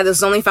like I said, this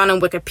was only found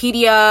on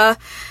Wikipedia,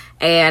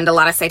 and a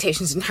lot of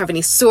citations didn't have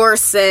any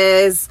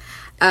sources.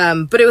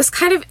 But it was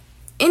kind of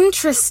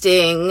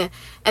interesting,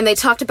 and they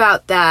talked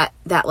about that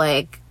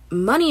like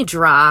money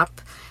drop,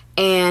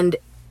 and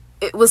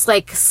it was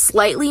like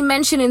slightly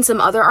mentioned in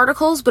some other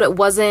articles, but there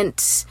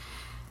wasn't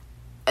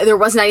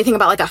anything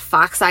about like a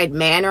fox-eyed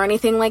man or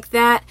anything like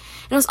that.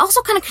 And it was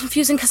also kind of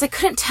confusing because I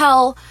couldn't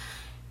tell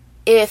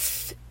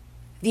if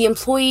the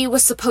employee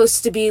was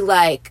supposed to be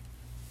like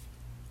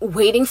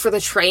waiting for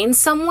the train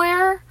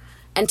somewhere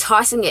and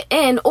tossing it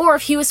in, or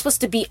if he was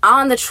supposed to be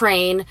on the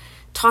train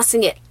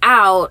tossing it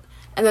out,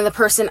 and then the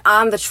person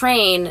on the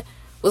train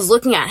was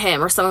looking at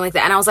him or something like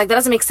that. And I was like, that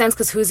doesn't make sense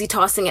because who's he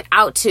tossing it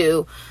out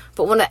to?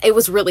 But it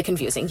was really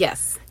confusing,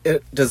 yes.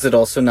 Does it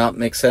also not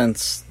make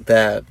sense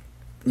that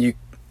you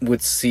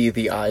would see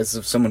the eyes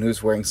of someone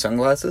who's wearing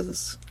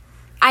sunglasses?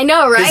 I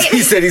know, right? He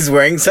said he's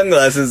wearing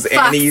sunglasses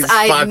and he's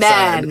Fox-eyed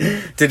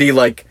fox-eyed. Did he,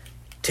 like,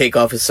 take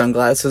off his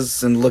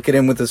sunglasses and look at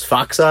him with his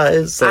fox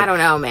eyes? Like, I don't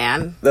know,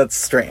 man. That's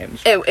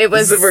strange. It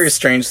was... This is a very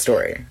strange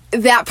story.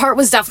 That part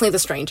was definitely the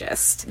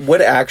strangest.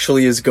 What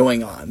actually is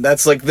going on?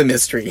 That's, like, the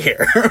mystery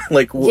here.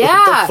 Like, what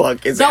the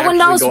fuck is no one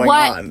knows going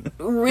on?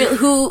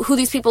 Who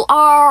these people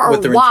are or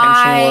what their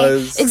why. intention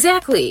was.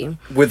 Exactly.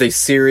 Were they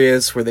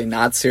serious? Were they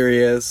not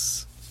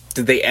serious?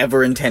 Did they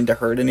ever intend to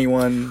hurt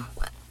anyone?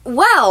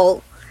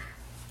 Well,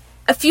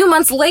 a few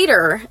months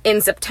later,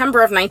 in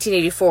September of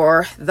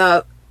 1984,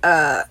 the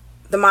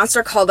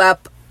monster called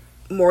up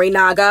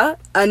Morinaga,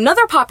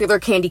 another popular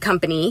candy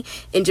company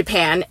in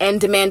Japan, and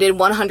demanded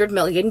 100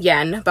 million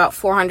yen, about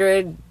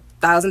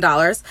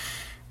 $400,000.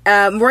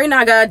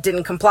 Morinaga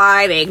didn't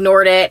comply, they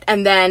ignored it,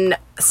 and then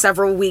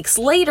several weeks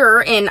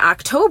later, in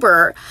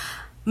October,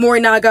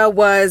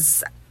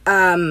 Morinaga,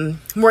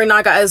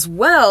 as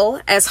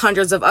well as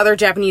hundreds of other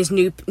Japanese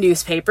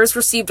newspapers,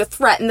 received a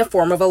threat in the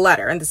form of a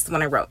letter, and this is the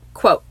one I wrote,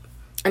 quote,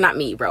 or not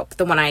me wrote, but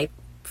the one I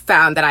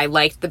found that I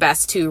liked the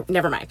best to,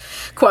 never mind,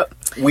 quote,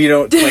 we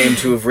don't claim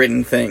to have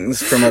written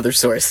things from other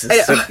sources.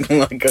 So,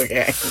 like,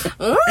 okay.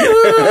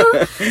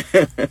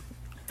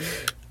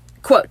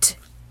 Quote,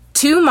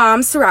 two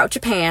moms throughout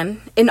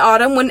Japan. In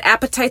autumn, when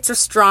appetites are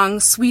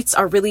strong, sweets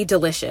are really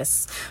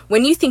delicious.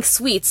 When you think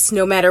sweets,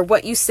 no matter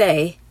what you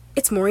say,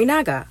 it's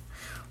Morinaga.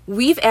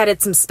 We've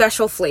added some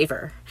special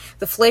flavor.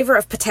 The flavor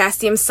of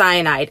potassium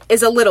cyanide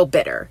is a little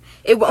bitter.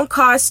 It won't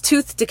cause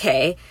tooth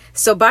decay,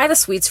 so buy the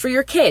sweets for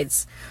your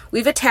kids.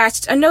 We've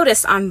attached a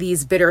notice on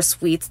these bitter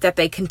sweets that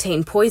they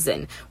contain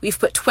poison. We've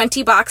put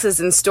 20 boxes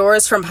in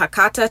stores from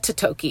Hakata to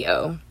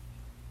Tokyo.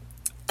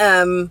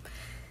 So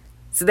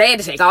they had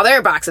to take all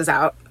their boxes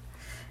out.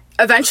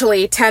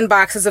 Eventually, 10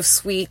 boxes of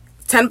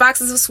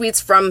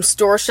sweets from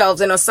store shelves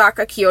in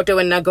Osaka, Kyoto,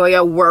 and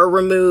Nagoya were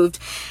removed,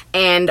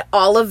 and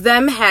all of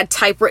them had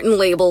typewritten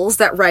labels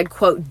that read,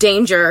 quote,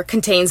 danger,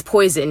 contains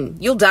poison.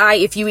 You'll die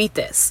if you eat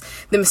this.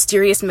 The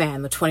mysterious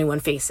man with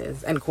 21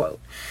 faces, end quote.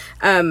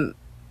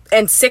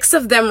 And 6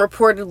 of them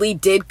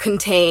reportedly did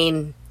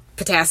contain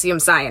potassium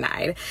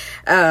cyanide.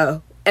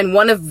 And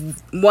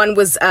one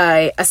was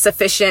a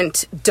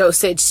sufficient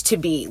dosage to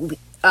be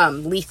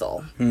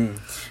lethal.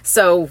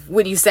 So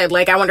when you said,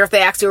 like, I wonder if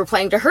they actually were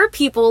planning to hurt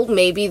people,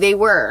 maybe they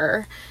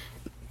were.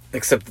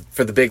 Except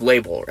for the big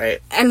label,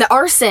 right? And the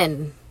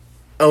arson.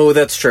 Oh,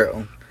 that's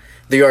true.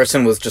 The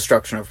arson was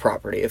destruction of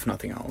property, if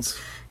nothing else.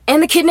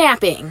 And the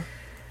kidnapping.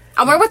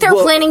 I wonder what they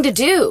were planning to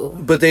do.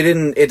 But it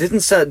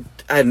didn't sound,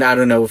 I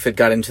don't know if it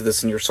got into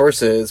this in your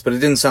sources, but it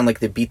didn't sound like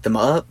they beat them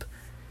up.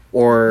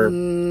 Or...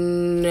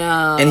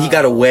 No. And he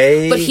got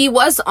away? But he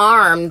was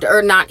armed,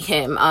 or not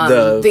him.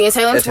 The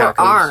assailants were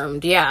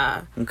armed,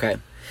 yeah. Okay.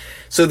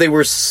 So they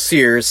were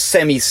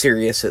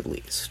semi-serious at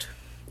least.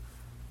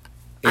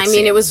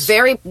 It was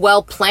very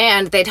well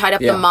planned. They tied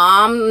up the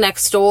mom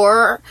next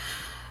door,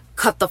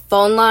 cut the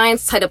phone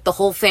lines, tied up the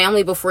whole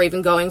family before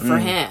even going for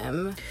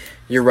him.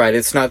 You're right.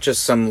 It's not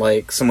just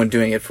someone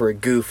doing it for a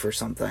goof or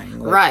something.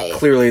 Like, right.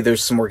 Clearly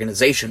there's some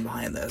organization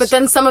behind this. But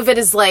then some of it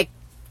is like,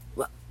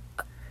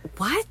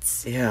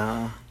 what?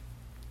 Yeah.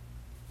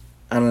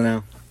 I don't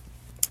know.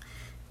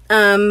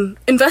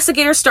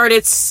 Investigators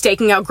started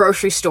staking out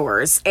grocery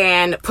stores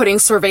and putting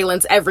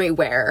surveillance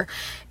everywhere.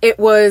 It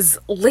was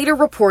later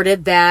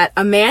reported that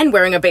a man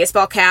wearing a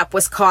baseball cap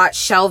was caught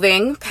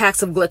shelving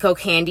packs of Glico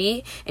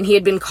candy, and he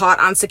had been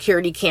caught on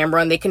security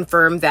camera, and they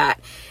confirmed that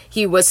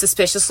he was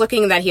suspicious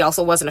looking and that he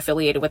also wasn't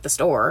affiliated with the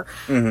store.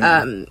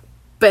 Mm-hmm.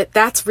 But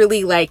that's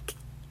really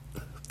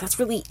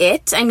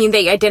it. I mean,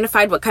 they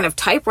identified what kind of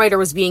typewriter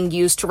was being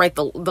used to write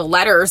the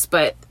letters,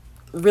 but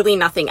really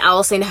nothing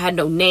else. They had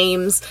no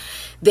names.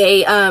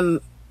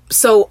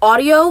 So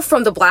audio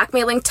from the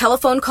blackmailing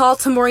telephone call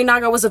to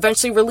Morinaga was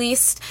eventually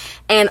released,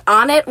 and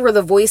on it were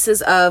the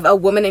voices of a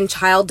woman and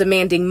child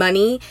demanding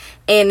money,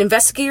 and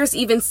investigators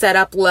even set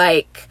up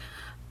a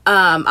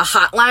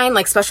hotline,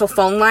 like special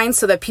phone lines,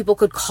 so that people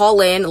could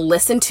call in,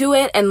 listen to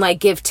it, and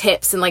give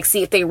tips and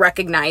see if they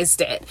recognized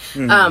it.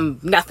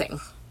 Mm-hmm. Nothing.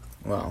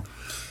 Wow.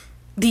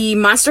 The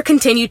monster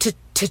continued to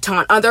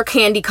taunt other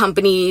candy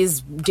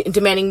companies,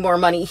 demanding more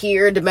money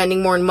here,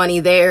 demanding more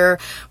money there,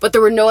 but there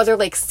were no other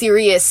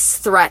serious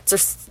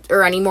threats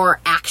or any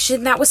more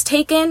action that was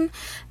taken.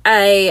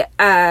 And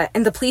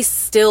the police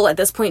still at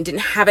this point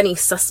didn't have any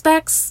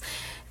suspects.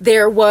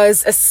 There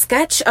was a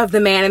sketch of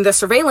the man in the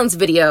surveillance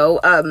video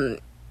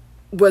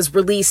was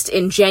released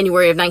in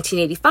January of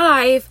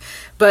 1985,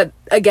 but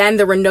again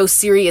there were no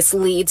serious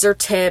leads or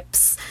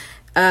tips,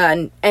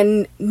 and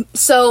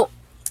so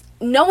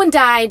no one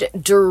died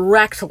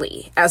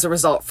directly as a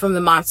result from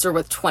the Monster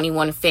with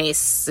 21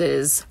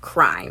 Faces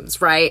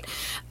crimes, right?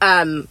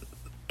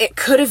 It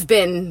could have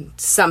been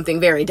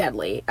something very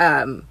deadly.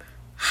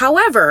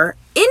 However,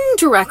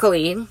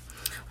 indirectly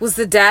was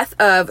the death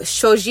of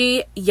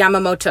Shoji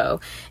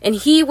Yamamoto, and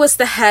he was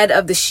the head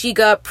of the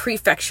Shiga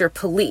Prefecture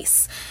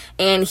Police.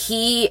 And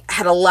he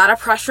had a lot of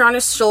pressure on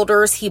his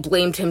shoulders. He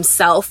blamed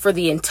himself for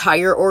the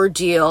entire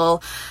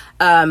ordeal.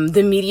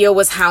 The media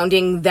was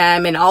hounding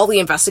them and all the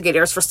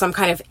investigators for some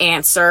kind of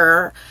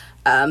answer.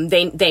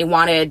 They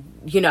wanted,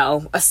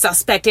 a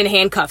suspect in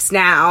handcuffs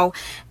now.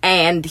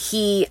 And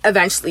he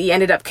eventually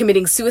ended up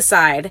committing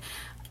suicide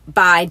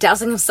by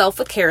dousing himself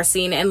with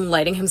kerosene and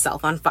lighting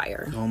himself on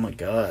fire. Oh my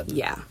God.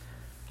 Yeah.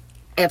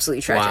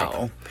 Absolutely tragic.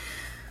 Wow.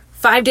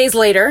 5 days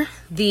later,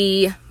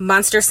 the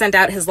monster sent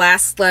out his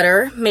last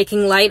letter,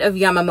 making light of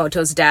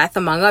Yamamoto's death,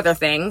 among other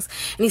things.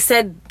 And he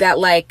said that,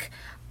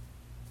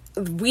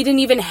 we didn't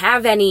even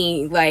have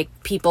any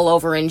people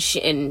over in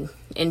Shiga.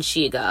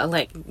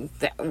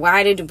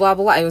 Why did blah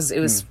blah blah?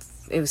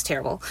 It was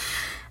terrible.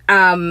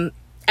 And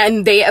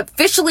they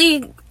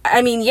officially,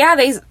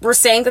 they were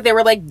saying that they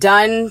were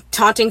done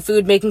taunting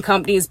food making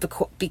companies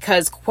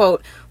because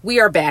quote,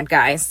 we are bad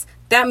guys.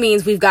 That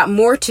means we've got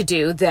more to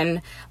do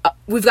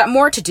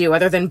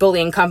other than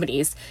bullying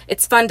companies.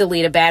 It's fun to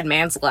lead a bad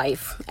man's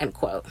life. End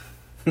quote.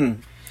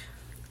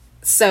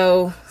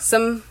 So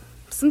some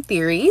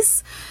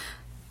theories.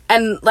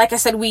 And like I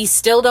said, we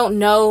still don't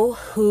know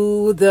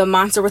who the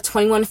Monster with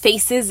 21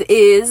 Faces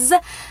is.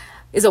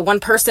 Is it one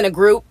person, a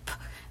group?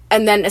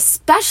 And then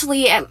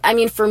especially,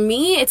 for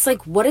me, it's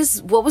what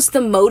was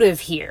the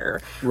motive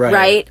here?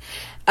 Right?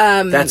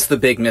 That's the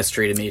big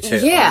mystery to me,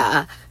 too.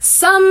 Yeah.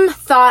 Some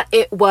thought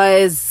it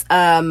was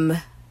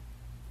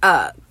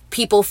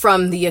people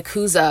from the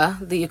Yakuza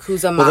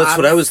mob. Well, that's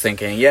what I was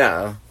thinking,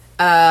 yeah.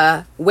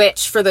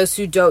 Which, for those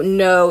who don't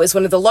know, is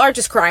one of the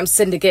largest crime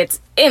syndicates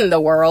in the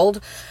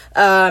world.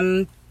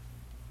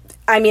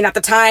 At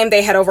the time,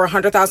 they had over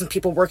 100,000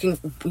 people working,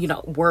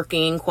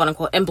 quote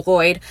unquote,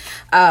 employed,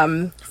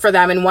 for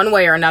them in one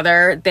way or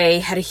another. They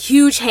had a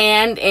huge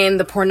hand in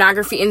the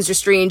pornography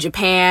industry in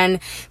Japan.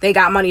 They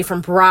got money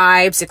from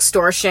bribes,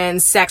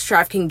 extortion, sex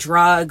trafficking,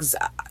 drugs,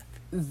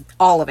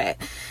 all of it.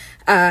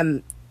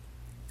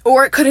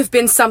 Or it could have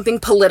been something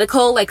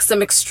political, like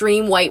some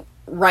extreme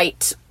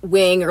right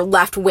wing or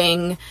left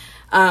wing,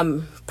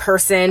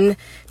 person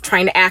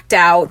trying to act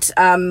out,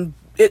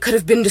 it could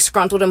have been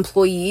disgruntled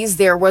employees.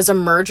 There was a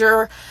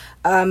merger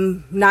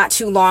not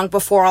too long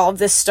before all of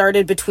this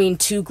started between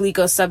two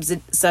Glico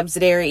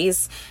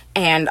subsidiaries,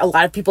 and a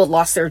lot of people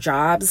lost their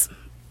jobs.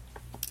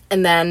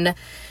 And then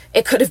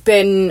it could have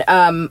been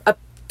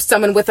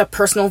someone with a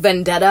personal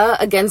vendetta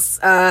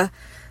against Katsuhisa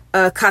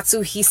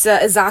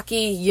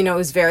Izaki.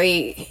 Is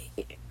very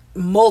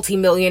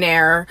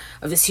multi-millionaire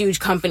of this huge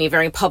company,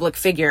 very public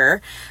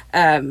figure.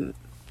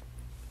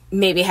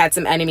 Maybe had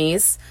some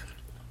enemies.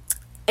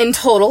 In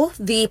total,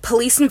 the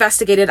police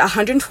investigated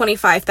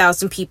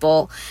 125,000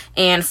 people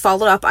and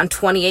followed up on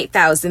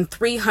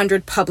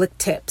 28,300 public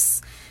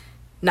tips.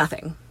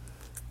 Nothing.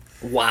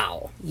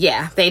 Wow.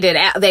 Yeah, they did.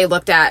 They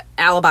looked at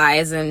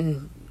alibis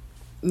and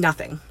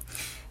nothing.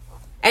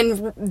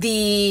 And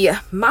the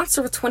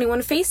Monster with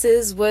 21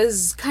 Faces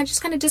was kind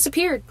of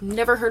disappeared.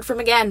 Never heard from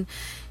again.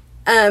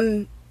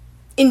 In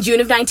June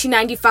of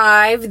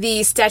 1995,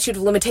 the statute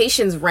of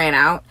limitations ran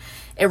out.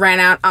 It ran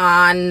out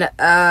on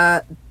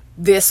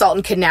the assault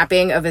and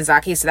kidnapping of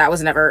Izaki, so that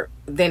was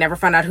they never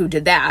found out who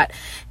did that.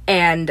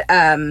 And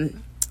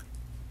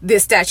the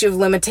statute of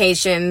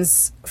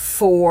limitations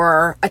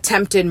for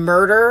attempted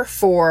murder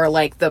for,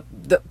 like, the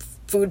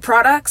food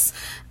products,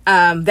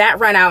 that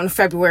ran out in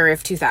February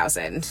of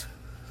 2000.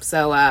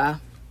 So, I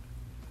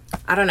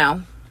don't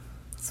know.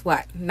 It's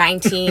what,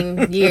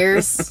 19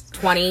 years,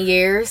 20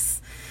 years?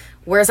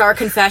 Where's our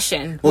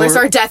confession? Where's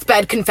our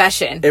deathbed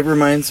confession? It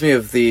reminds me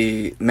of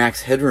the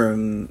Max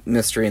Headroom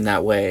mystery in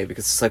that way,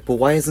 because it's like, well,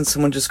 why hasn't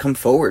someone just come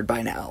forward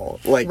by now?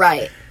 Like,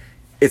 right.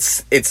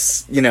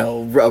 It's you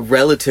know,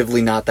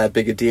 relatively not that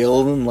big a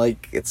deal, and,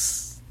 like,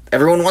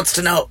 everyone wants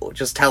to know.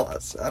 Just tell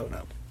us. I don't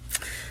know.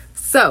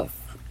 So,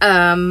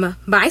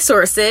 my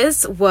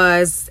sources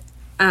was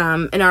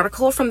an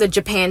article from the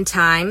Japan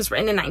Times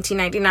written in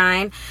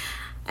 1999,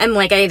 and,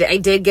 like, I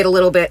did get a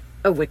little bit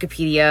of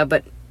Wikipedia,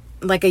 but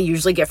like I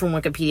usually get from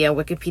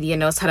Wikipedia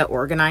knows how to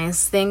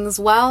organize things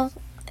well.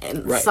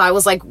 And right. So I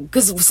was like,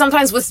 because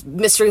sometimes with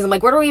mysteries, I'm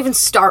like, where do I even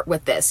start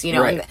with this? You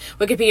know, right. And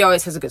Wikipedia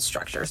always has a good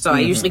structure. So I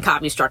usually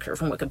copy structure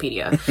from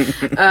Wikipedia.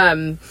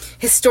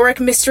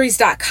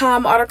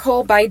 HistoricMysteries.com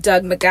article by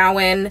Doug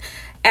McGowan.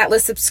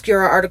 Atlas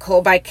Obscura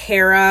article by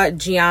Kara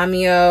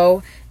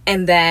Giamio.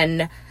 And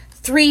then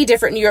 3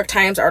 different New York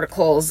Times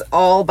articles,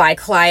 all by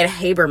Clyde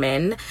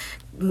Haberman.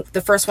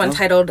 The first one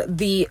titled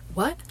The...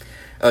 What?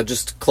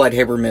 Just Clyde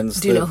Haberman's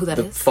Do you know who that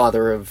the is?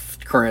 father of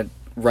current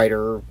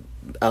writer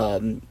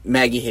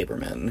Maggie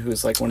Haberman,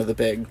 who's like one of the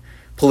big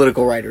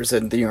political writers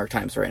in the New York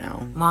Times right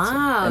now. Wow.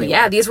 So, anyway.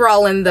 Yeah, these were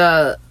all in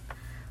the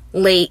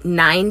late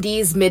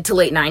 90s, mid to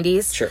late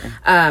 90s. Sure.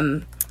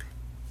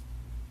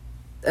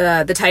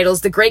 The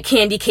titles, The Great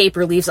Candy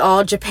Caper Leaves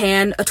All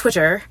Japan a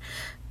Twitter.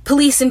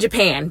 Police in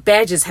Japan,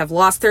 badges have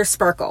lost their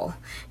sparkle.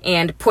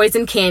 And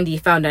poison candy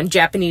found on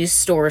Japanese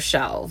store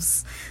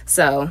shelves.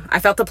 So I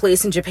felt the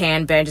police in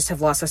Japan, badges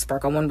have lost their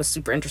sparkle one was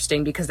super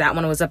interesting because that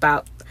one was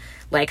about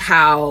like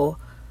how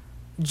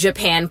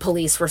Japan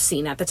police were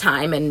seen at the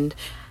time and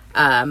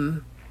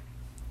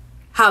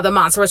how the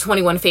Monster with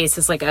 21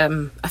 Faces like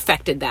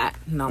affected that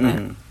and all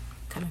that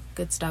kind of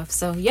good stuff.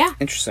 So yeah.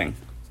 Interesting.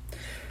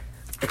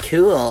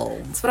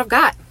 Cool. That's what I've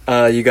got.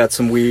 You got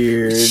some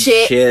weird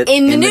shit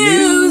in the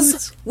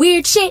news.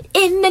 Weird shit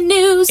in the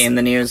news. In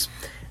the news.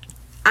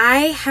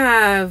 I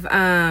have,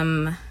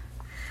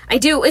 I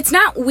do. It's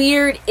not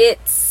weird.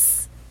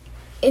 It's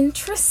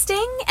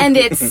interesting. And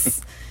it's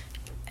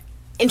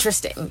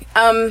interesting.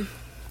 And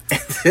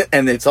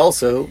it's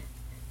also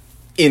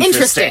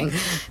interesting.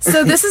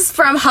 So this is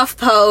from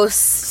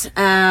HuffPost.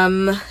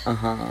 And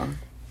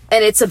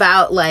it's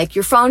about, like,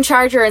 your phone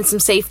charger and some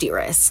safety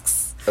risks.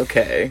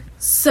 Okay.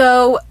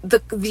 So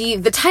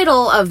the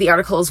title of the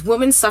article is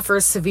Woman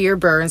Suffers Severe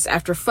Burns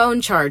After Phone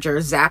Charger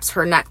Zaps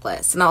Her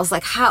Necklace. And I was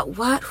like, how,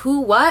 what,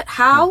 who, what,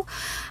 how?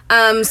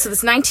 So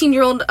this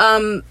 19-year-old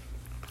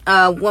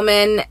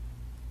woman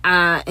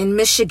in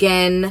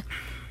Michigan.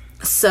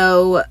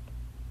 So,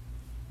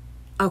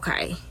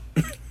 okay.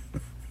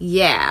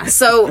 Yeah.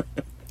 So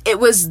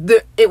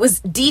the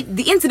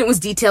incident was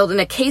detailed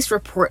in a case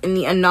report in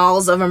the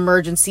Annals of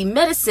Emergency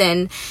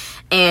Medicine.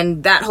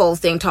 And that whole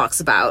thing talks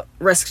about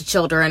risk to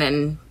children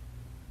and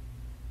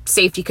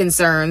safety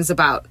concerns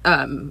about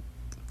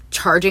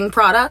charging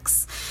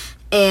products.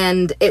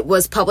 And it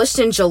was published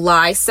in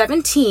July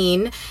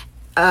 17th,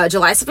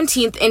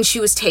 and she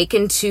was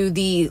taken to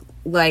the,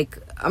 like,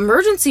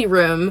 emergency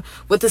room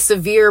with a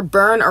severe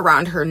burn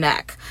around her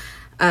neck.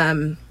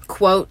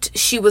 Quote,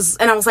 she was,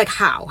 and I was like,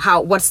 how,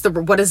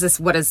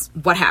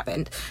 what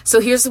happened? So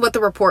here's what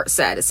the report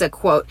said. It said,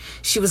 quote,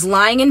 she was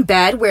lying in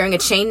bed wearing a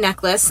chain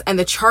necklace and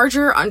the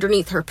charger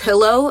underneath her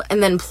pillow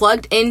and then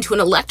plugged into an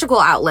electrical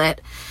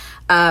outlet,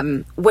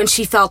 when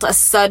she felt a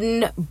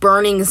sudden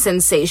burning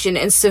sensation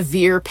and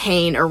severe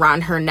pain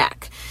around her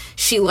neck.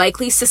 She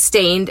likely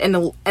sustained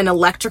an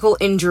electrical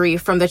injury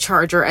from the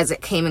charger as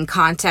it came in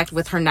contact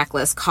with her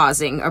necklace,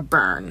 causing a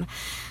burn.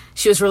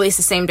 She was released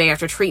the same day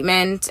after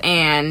treatment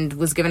and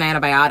was given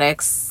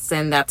antibiotics,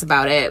 and that's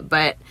about it.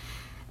 But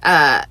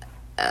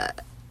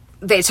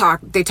they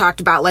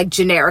talked about, like,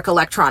 generic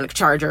electronic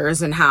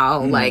chargers and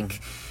how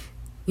like,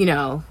 you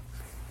know,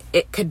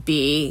 it could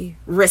be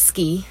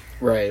risky.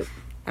 Right.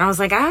 And I was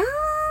like,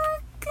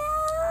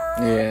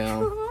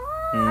 Yeah.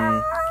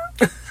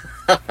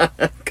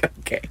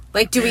 Okay.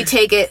 Like, do we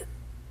take it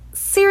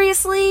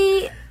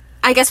seriously?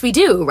 I guess we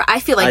do. I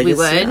feel like we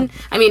would. Yeah.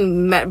 I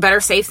mean, better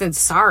safe than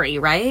sorry,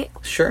 right?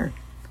 Sure.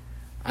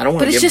 I don't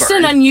want to. But it's get just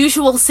burned. an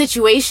unusual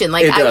situation.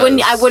 Like,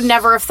 I would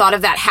never have thought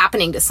of that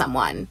happening to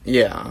someone.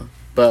 Yeah,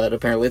 but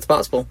apparently it's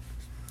possible.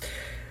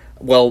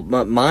 Well,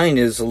 mine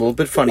is a little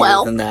bit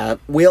funnier than that.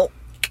 Well,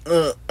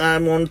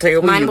 I'm going to tell you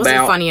about. Mine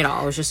wasn't funny at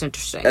all. It was just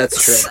interesting.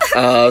 That's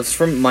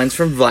true. Mine's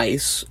from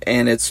Vice,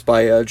 and it's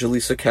by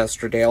Jaleesa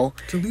Castrodale.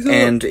 Jaleesa.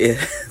 And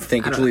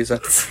thank you,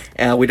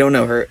 Jaleesa. We don't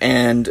know her,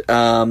 and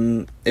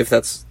if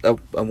that's a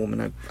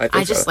woman, I think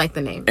I just so. like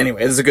the name.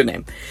 Anyway, this is a good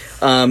name.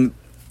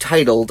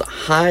 Titled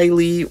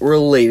 "Highly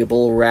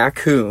Relatable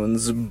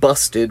Raccoons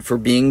Busted for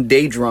Being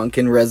Day Drunk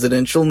in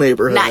Residential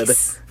Neighborhood."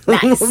 Nice.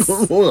 Nice.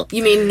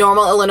 You mean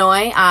Normal,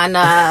 Illinois on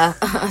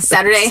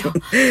Saturday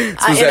in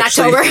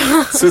October?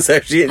 This was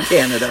actually in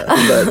Canada,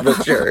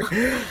 but sure.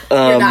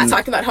 You're not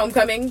talking about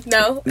homecoming?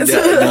 No?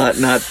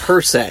 not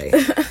per se.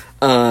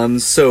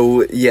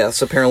 So,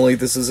 yes, apparently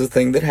this is a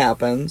thing that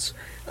happens,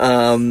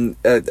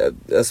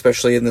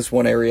 especially in this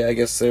one area. I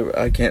guess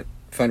I can't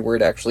find where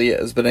it actually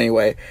is, but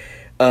anyway,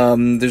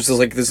 there's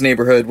this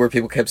neighborhood where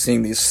people kept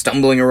seeing these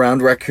stumbling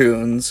around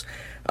raccoons,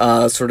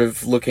 sort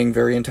of looking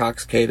very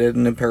intoxicated,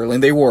 and apparently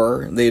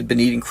they had been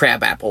eating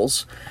crab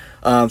apples.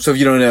 So if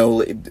you don't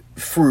know,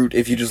 fruit,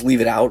 if you just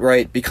leave it out,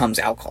 right, becomes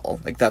alcohol.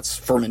 Like, that's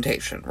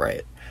fermentation,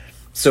 right?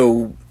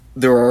 So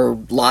there are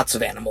lots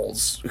of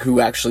animals who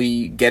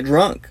actually get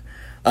drunk,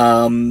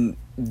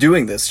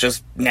 doing this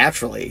just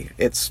naturally.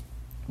 It's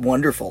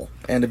wonderful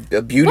and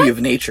a beauty of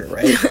nature,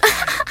 right?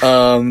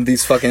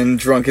 These fucking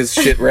drunk as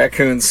shit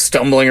raccoons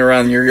stumbling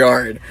around your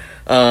yard.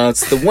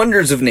 It's the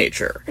wonders of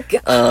nature,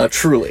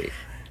 truly.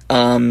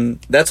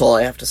 That's all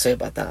I have to say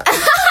about that.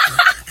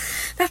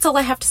 That's all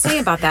I have to say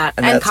about that.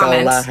 And that's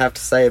comment. all I have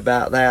to say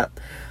about that.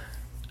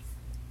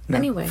 No.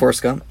 Anyway.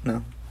 Forrest Gump?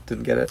 No,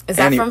 didn't get it. Is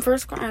that from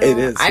Forrest Gump? It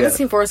is, I haven't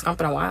seen Forrest Gump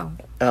in a while.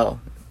 Oh.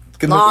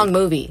 Good long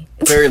movie.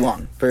 Very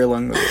long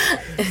movie.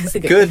 It's a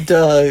good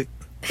talk.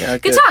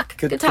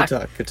 Good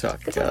talk.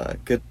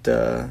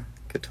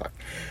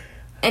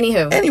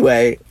 Anywho.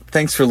 Anyway,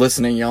 thanks for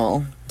listening,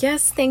 y'all.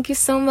 Yes, thank you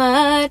so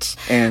much.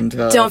 And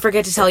don't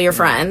forget to tell your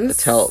friends.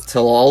 Tell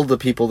all the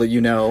people that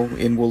you know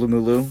in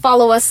Woolloomooloo.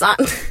 Follow us on...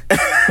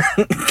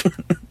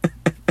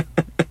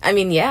 I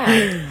mean,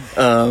 yeah.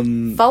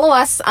 Follow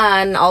us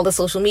on all the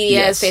social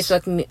medias, yes.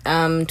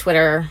 Facebook,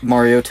 Twitter.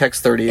 Mario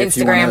Text 30 Instagram. If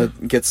you want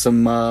to get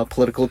some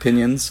political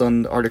opinions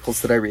on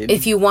articles that I read.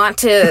 If you want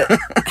to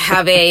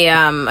have a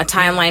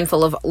timeline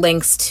full of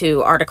links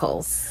to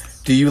articles.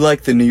 Do you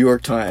like the New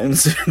York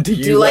Times? Do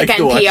you like the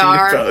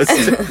NPR?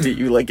 Washington Post? Do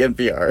you like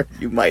NPR?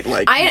 You might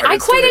like. I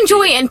quite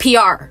enjoy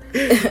NPR.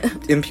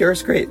 NPR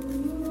is great,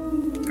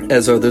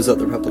 as are those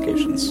other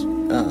publications.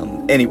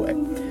 Anyway,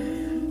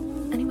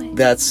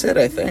 that's it.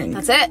 I think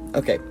that's it.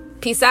 Okay.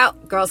 Peace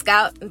out, Girl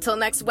Scout. Until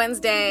next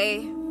Wednesday.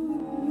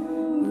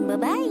 Bye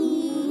bye.